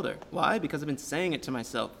 I told her. Why? Because I've been saying it to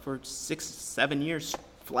myself for 6-7 years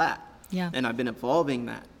flat. Yeah. And I've been evolving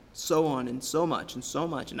that so on and so much,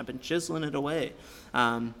 and I've been chiseling it away.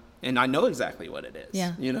 And I know exactly what it is.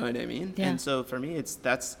 Yeah. You know what I mean? Yeah. And so for me,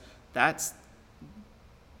 that's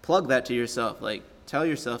plug that to yourself. Like, tell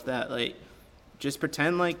yourself that, like, just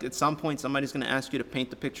pretend like at some point somebody's going to ask you to paint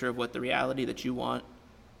the picture of what the reality that you want,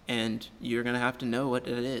 and you're going to have to know what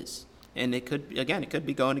it is. And it could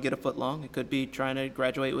be going to get a foot long. It could be trying to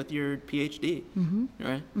graduate with your PhD,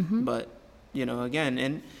 right? But,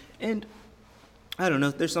 again, and I don't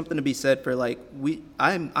know, there's something to be said for, like,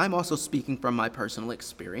 I'm also speaking from my personal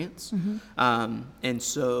experience. And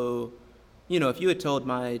so, if you had told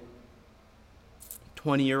my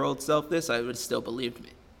 20-year-old self this, I would have still believed me.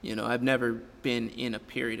 I've never been in a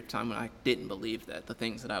period of time when I didn't believe that the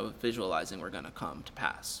things that I was visualizing were going to come to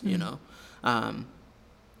pass,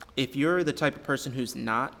 If you're the type of person who's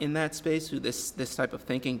not in that space, who this type of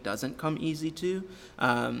thinking doesn't come easy to,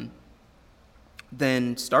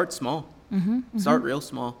 then start small. Start real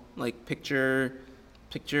small. Like, picture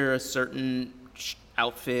a certain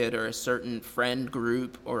outfit or a certain friend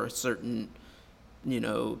group or a certain,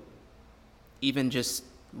 even just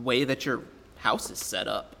way that your house is set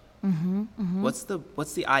up. What's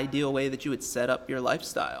the ideal way that you would set up your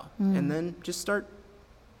lifestyle? And then just start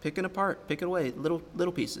picking apart, pick it away,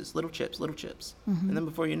 little pieces, little chips. And then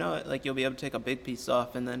before you know it, like, you'll be able to take a big piece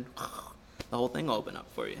off, and then the whole thing will open up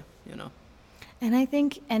for you, And I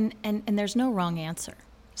think, and there's no wrong answer.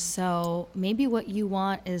 So maybe what you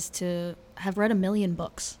want is to have read 1 million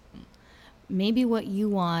books. Maybe what you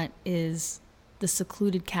want is the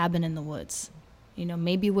secluded cabin in the woods.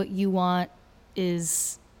 Maybe what you want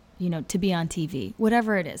is, to be on TV,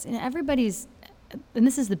 whatever it is. And and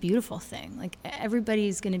this is the beautiful thing, like,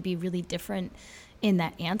 everybody's going to be really different in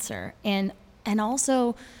that answer. And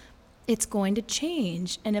also, it's going to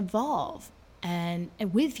change and evolve and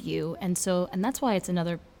with you. And that's why it's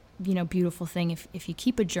another, beautiful thing if you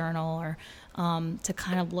keep a journal or to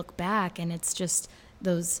kind of look back, and it's just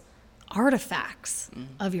those artifacts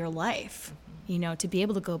of your life, to be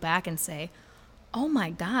able to go back and say, oh my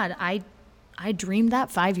God, I dreamed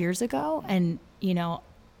that 5 years ago, and,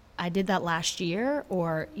 I did that last year,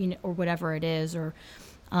 or, or whatever it is, or,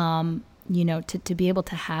 to be able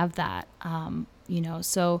to have that,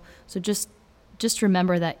 so just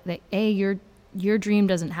remember that your dream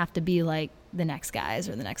doesn't have to be like the next guys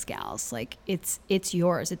or the next gals. Like, it's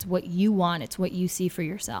yours. It's what you want. It's what you see for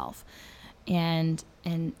yourself. And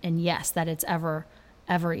yes, that it's ever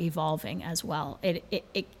evolving as well.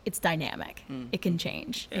 It's dynamic. It can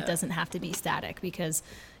change. Yeah. It doesn't have to be static, because,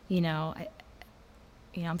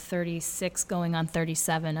 I'm 36 going on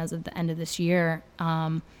 37 as of the end of this year.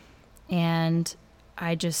 And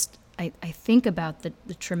I think about the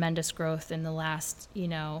tremendous growth in the last,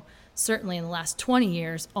 certainly in the last 20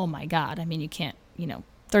 years. Oh my God. I mean, you can't,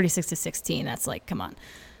 36 to 16, that's like, come on.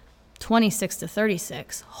 26 to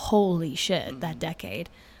 36, holy shit, that decade.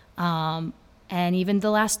 And even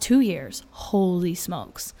the last 2 years, holy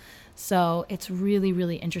smokes. So it's really,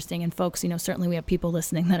 really interesting. And folks, certainly we have people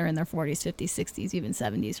listening that are in their 40s, 50s, 60s, even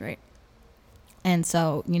 70s, right? And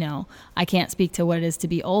so, I can't speak to what it is to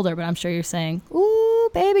be older, but I'm sure you're saying, ooh,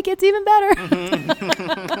 babe, it gets even better.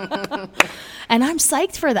 And I'm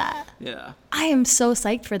psyched for that. Yeah. I am so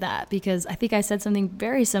psyched for that, because I think I said something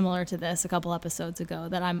very similar to this a couple episodes ago,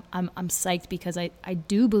 that I'm psyched because I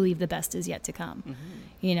do believe the best is yet to come.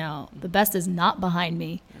 Mm-hmm. The best is not behind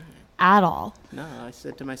me at all. No, I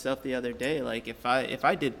said to myself the other day, like, if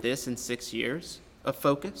I did this in 6 years of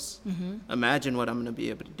focus, imagine what I'm going to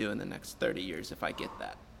be able to do in the next 30 years if I get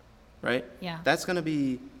that, right? Yeah. That's going to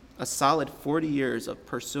be a solid 40 years of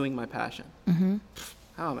pursuing my passion. Mm-hmm.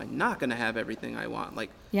 How am I not going to have everything I want?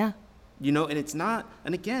 Like, yeah. And it's not,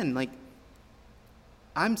 and again, like,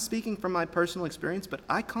 I'm speaking from my personal experience, but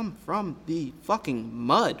I come from the fucking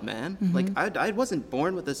mud, man. Mm-hmm. Like, I wasn't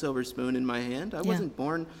born with a silver spoon in my hand. I wasn't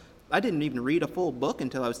born, I didn't even read a full book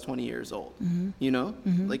until I was 20 years old,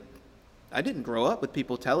 Mm-hmm. Like, I didn't grow up with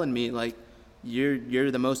people telling me, like,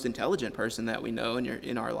 you're the most intelligent person that we know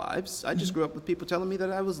in our lives. I just grew up with people telling me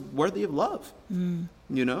that I was worthy of love.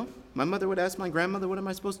 My mother would ask my grandmother, what am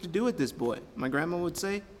I supposed to do with this boy? My grandma would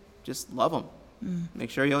say, just love him.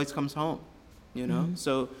 Make sure he always comes home.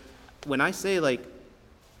 So when I say, like,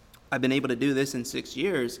 I've been able to do this in 6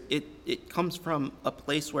 years, it comes from a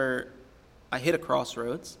place where I hit a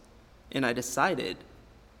crossroads and I decided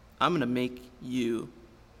I'm going to make you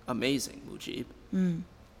amazing, Mujib.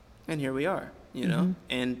 And here we are,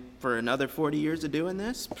 and for another 40 years of doing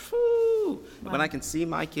this, when I can see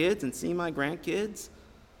my kids and see my grandkids,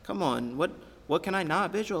 come on, what can I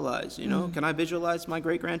not visualize? Can I visualize my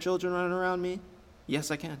great-grandchildren running around me?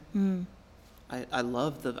 Yes, I can. I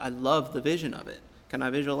love the vision of it. Can I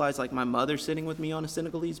visualize, like, my mother sitting with me on a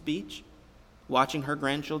Senegalese beach, watching her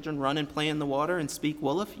grandchildren run and play in the water and speak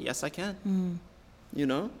Wolof? Yes, I can.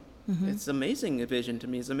 It's amazing vision to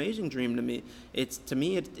me. It's an amazing dream to me. It's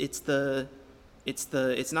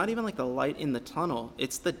not even like the light in the tunnel.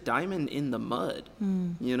 It's the diamond in the mud.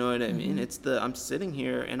 You know what I mean? I'm sitting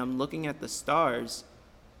here and I'm looking at the stars,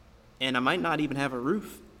 and I might not even have a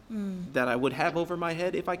roof that I would have over my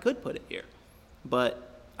head if I could put it here.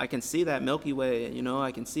 But I can see that Milky Way,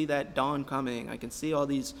 I can see that dawn coming. I can see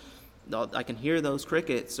I can hear those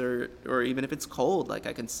crickets, or even if it's cold, like,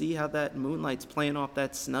 I can see how that moonlight's playing off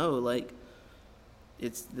that snow. Like,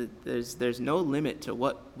 there's no limit to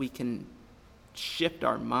what we can shift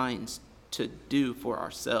our minds to do for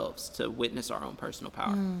ourselves, to witness our own personal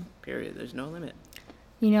power. Period. There's no limit.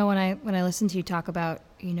 When I listen to you talk about,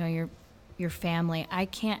 your family, I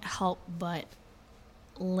can't help but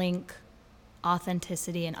link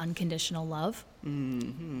authenticity and unconditional love.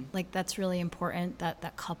 Mm-hmm. Like, that's really important,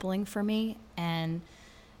 that coupling for me. And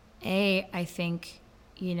I think,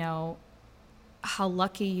 how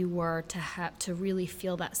lucky you were to really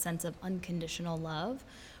feel that sense of unconditional love,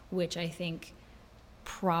 which I think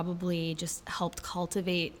probably just helped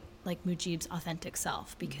cultivate, like, Mujib's authentic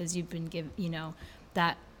self, because you've been given,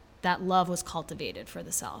 that love was cultivated for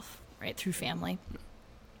the self, right, through family.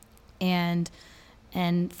 And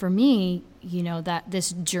for me, that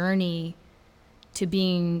this journey to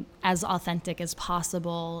being as authentic as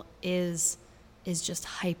possible is just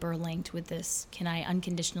hyperlinked with this, can I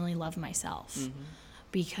unconditionally love myself? Mm-hmm.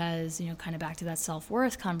 Because, kind of back to that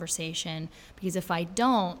self-worth conversation, because if I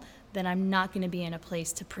don't, then I'm not going to be in a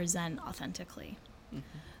place to present authentically.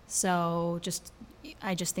 Mm-hmm. So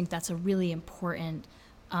I just think that's a really important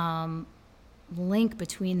link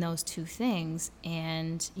between those two things.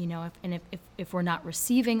 And if we're not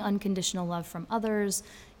receiving unconditional love from others,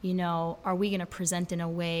 are we going to present in a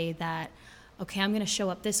way that, okay, I'm going to show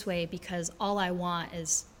up this way because all I want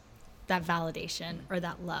is that validation or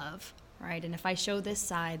that love, right? And if I show this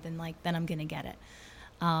side, then I'm going to get it.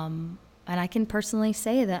 And I can personally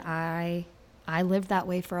say that I lived that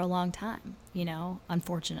way for a long time,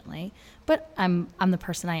 unfortunately, but I'm the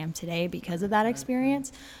person I am today because of that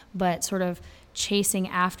experience. But sort of chasing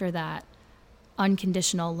after that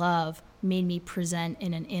unconditional love made me present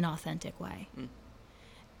in an inauthentic way.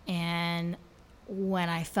 And when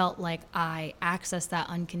I felt like I accessed that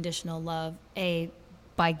unconditional love,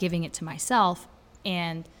 by giving it to myself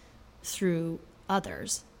and through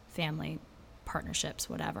others, family, partnerships,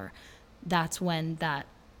 whatever, that's when that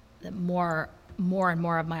more and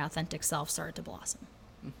more of my authentic self started to blossom.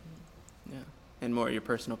 Yeah. and more of your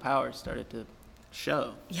personal power started to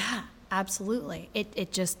show. Yeah, absolutely.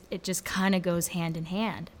 It just kind of goes hand in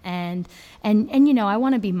hand. And you know, I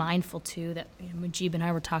want to be mindful too that, you know, Mujib and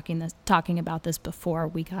I were talking about this before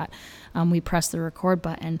we pressed the record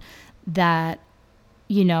button, that,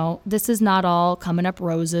 you know, this is not all coming up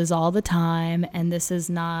roses all the time, and this is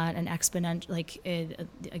not an exponential,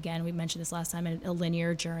 again, we mentioned this last time, a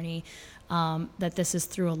linear journey, that this is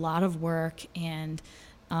through a lot of work and,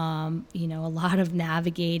 you know, a lot of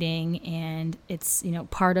navigating. And it's, you know,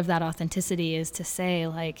 part of that authenticity is to say,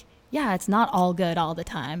 like, yeah, it's not all good all the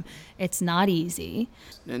time. It's not easy.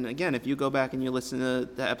 And again, if you go back and you listen to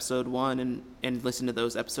the episode 1 and listen to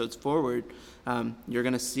those episodes forward, you're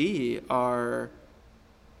going to see our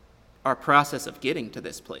process of getting to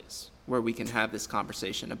this place where we can have this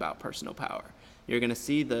conversation about personal power. You're going to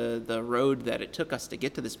see the road that it took us to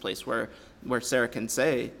get to this place where Sarah can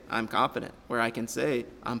say, I'm confident, where I can say,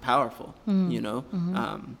 I'm powerful, you know?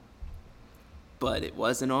 But it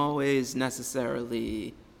wasn't always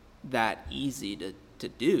necessarily that easy to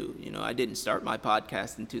do. You know, I didn't start my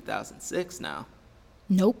podcast in 2006 now.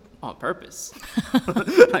 Nope. On purpose.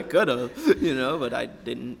 I could have, you know, but I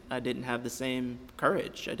didn't have the same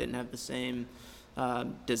courage. I didn't have the same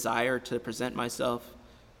desire to present myself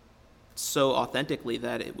so authentically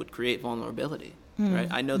that it would create vulnerability, right?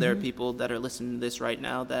 I know there are people that are listening to this right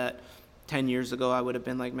now that 10 years ago I would have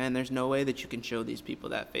been like, man, there's no way that you can show these people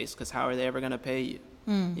that face, because how are they ever going to pay you?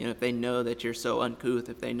 You know, if they know that you're so uncouth,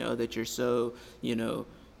 if they know that you're so, you know,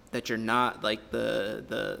 that you're not like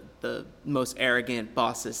the most arrogant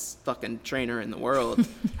bossest fucking trainer in the world,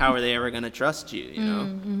 how are they ever going to trust you, you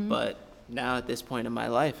know? But now at this point in my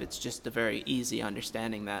life, it's just a very easy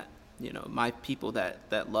understanding that, you know, my people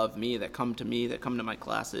that love me, that come to me, that come to my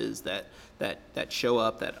classes, that show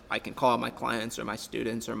up, that I can call my clients or my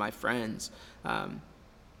students or my friends,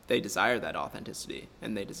 they desire that authenticity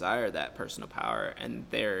and they desire that personal power, and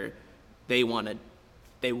they want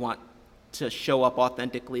to show up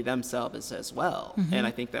authentically themselves as well. And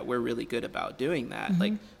I think that we're really good about doing that.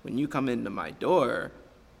 Like, when you come into my door,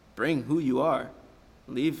 bring who you are.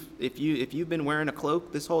 Leave, if you've been wearing a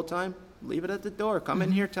cloak this whole time, leave it at the door. Come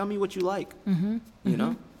in here, tell me what you like. You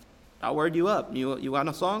know, I'll word you up. You want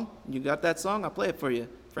a song? You got that song? I'll play it for you.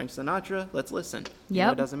 Frank Sinatra, let's listen. You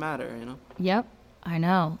know, it doesn't matter, you know? Yep. I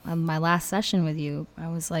know. My last session with you, I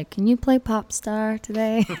was like, can you play Pop Star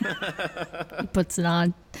today? He puts it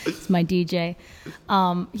on. It's my DJ.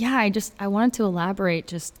 Yeah, I wanted to elaborate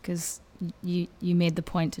just because you made the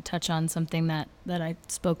point to touch on something that I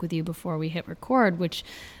spoke with you before we hit record,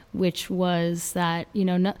 which was that, you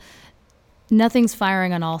know, nothing's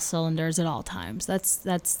firing on all cylinders at all times.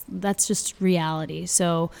 That's just reality.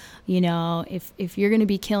 So, you know, if you're going to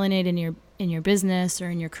be killing it in your business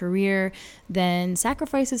or in your career, then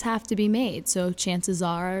sacrifices have to be made. So chances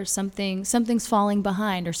are something's falling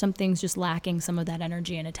behind, or something's just lacking some of that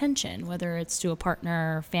energy and attention, whether it's to a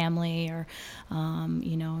partner or family, or,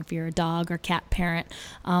 you know, if you're a dog or cat parent,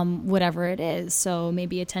 whatever it is. So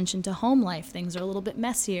maybe attention to home life. Things are a little bit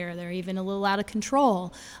messier. They're even a little out of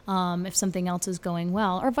control if something else is going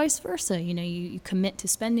well, or vice versa. You know, you commit to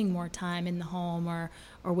spending more time in the home or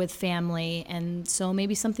with family, and so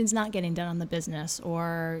maybe something's not getting done on the business,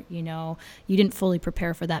 or, you know, you didn't fully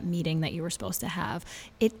prepare for that meeting that you were supposed to have.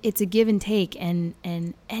 It's a give and take, and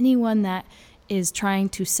anyone that is trying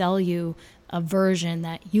to sell you a version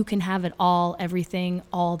that you can have it all, everything,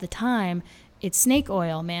 all the time, it's snake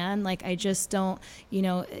oil, man. Like, I just don't, you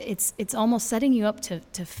know, it's almost setting you up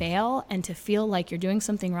to fail and to feel like you're doing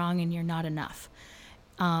something wrong and you're not enough.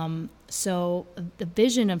 So the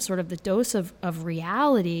vision of sort of the dose of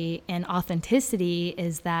reality and authenticity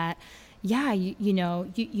is that, yeah, you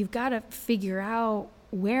know, you've got to figure out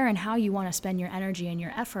where and how you want to spend your energy and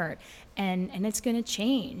your effort, and it's going to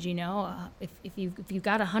change. You know, if you've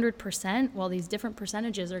got 100%, well, these different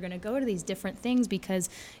percentages are going to go to these different things, because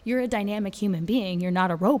you're a dynamic human being. You're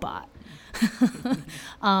not a robot.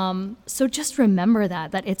 So just remember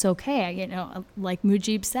that it's okay. You know, like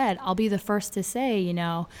Mujib said, I'll be the first to say, you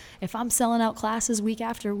know, if I'm selling out classes week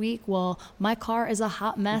after week, well, my car is a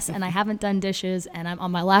hot mess and I haven't done dishes and I'm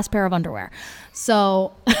on my last pair of underwear.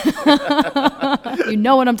 So you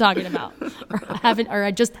know what I'm talking about. Or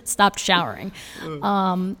I just stopped showering.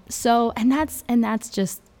 So, and that's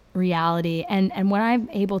just reality. And when I'm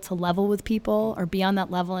able to level with people or be on that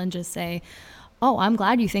level and just say, oh, I'm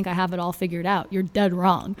glad you think I have it all figured out. You're dead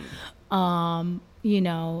wrong. You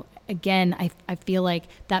know, again, I feel like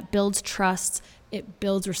that builds trust. It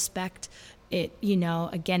builds respect. It, you know,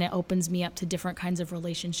 again, it opens me up to different kinds of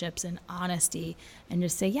relationships and honesty, and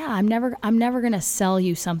just say, yeah, I'm never going to sell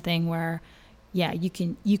you something where yeah, you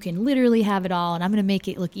can literally have it all, and I'm going to make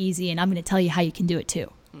it look easy, and I'm going to tell you how you can do it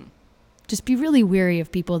too. Just be really wary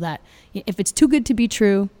of people that, if it's too good to be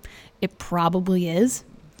true, it probably is.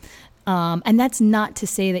 And that's not to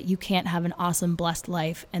say that you can't have an awesome, blessed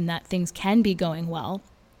life and that things can be going well.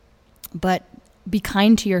 But be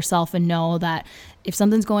kind to yourself and know that if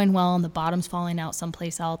something's going well and the bottom's falling out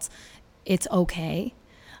someplace else, it's okay.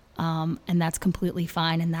 And that's completely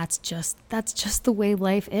fine. And that's just the way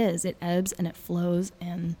life is. It ebbs and it flows,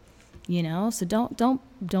 and so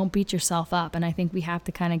don't beat yourself up. And I think we have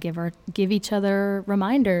to kind of give each other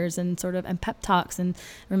reminders and pep talks, and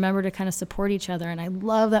remember to kind of support each other. And I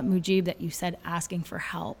love that, Mujib, that you said asking for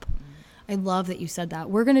help. I love that you said that.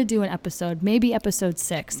 We're going to do an episode, maybe episode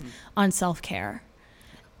 6, on self-care.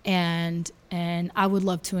 And I would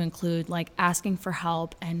love to include like asking for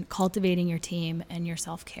help and cultivating your team and your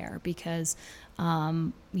self-care, because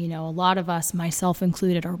a lot of us, myself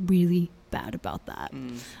included, are really bad about that.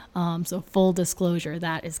 So full disclosure,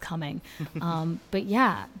 that is coming. But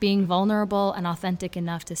yeah, being vulnerable and authentic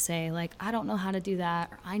enough to say, like, I don't know how to do that,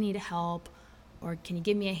 or I need help, or can you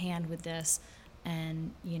give me a hand with this?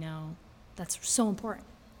 And that's so important.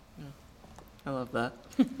 I love that.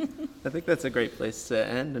 I think that's a great place to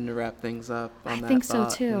end and to wrap things up on that I think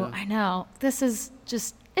thought, so too. I know. This is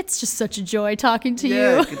it's just such a joy talking to you.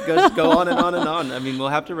 Yeah, it could go on and on and on. I mean, we'll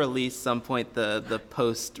have to release some point the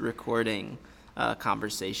post-recording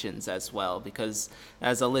conversations as well, because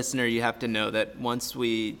as a listener, you have to know that once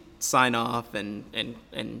we sign off and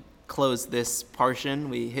close this portion,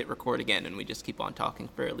 we hit record again, and we just keep on talking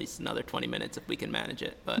for at least another 20 minutes if we can manage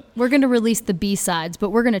it. But we're going to release the B-sides,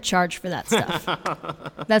 but we're going to charge for that stuff.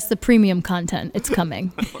 That's the premium content. It's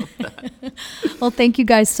coming. I love that. Well, thank you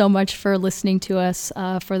guys so much for listening to us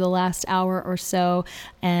for the last hour or so,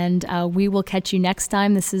 and we will catch you next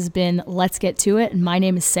time. This has been Let's Get To It, and my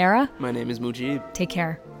name is Sarah. My name is Mujib. Take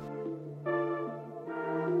care.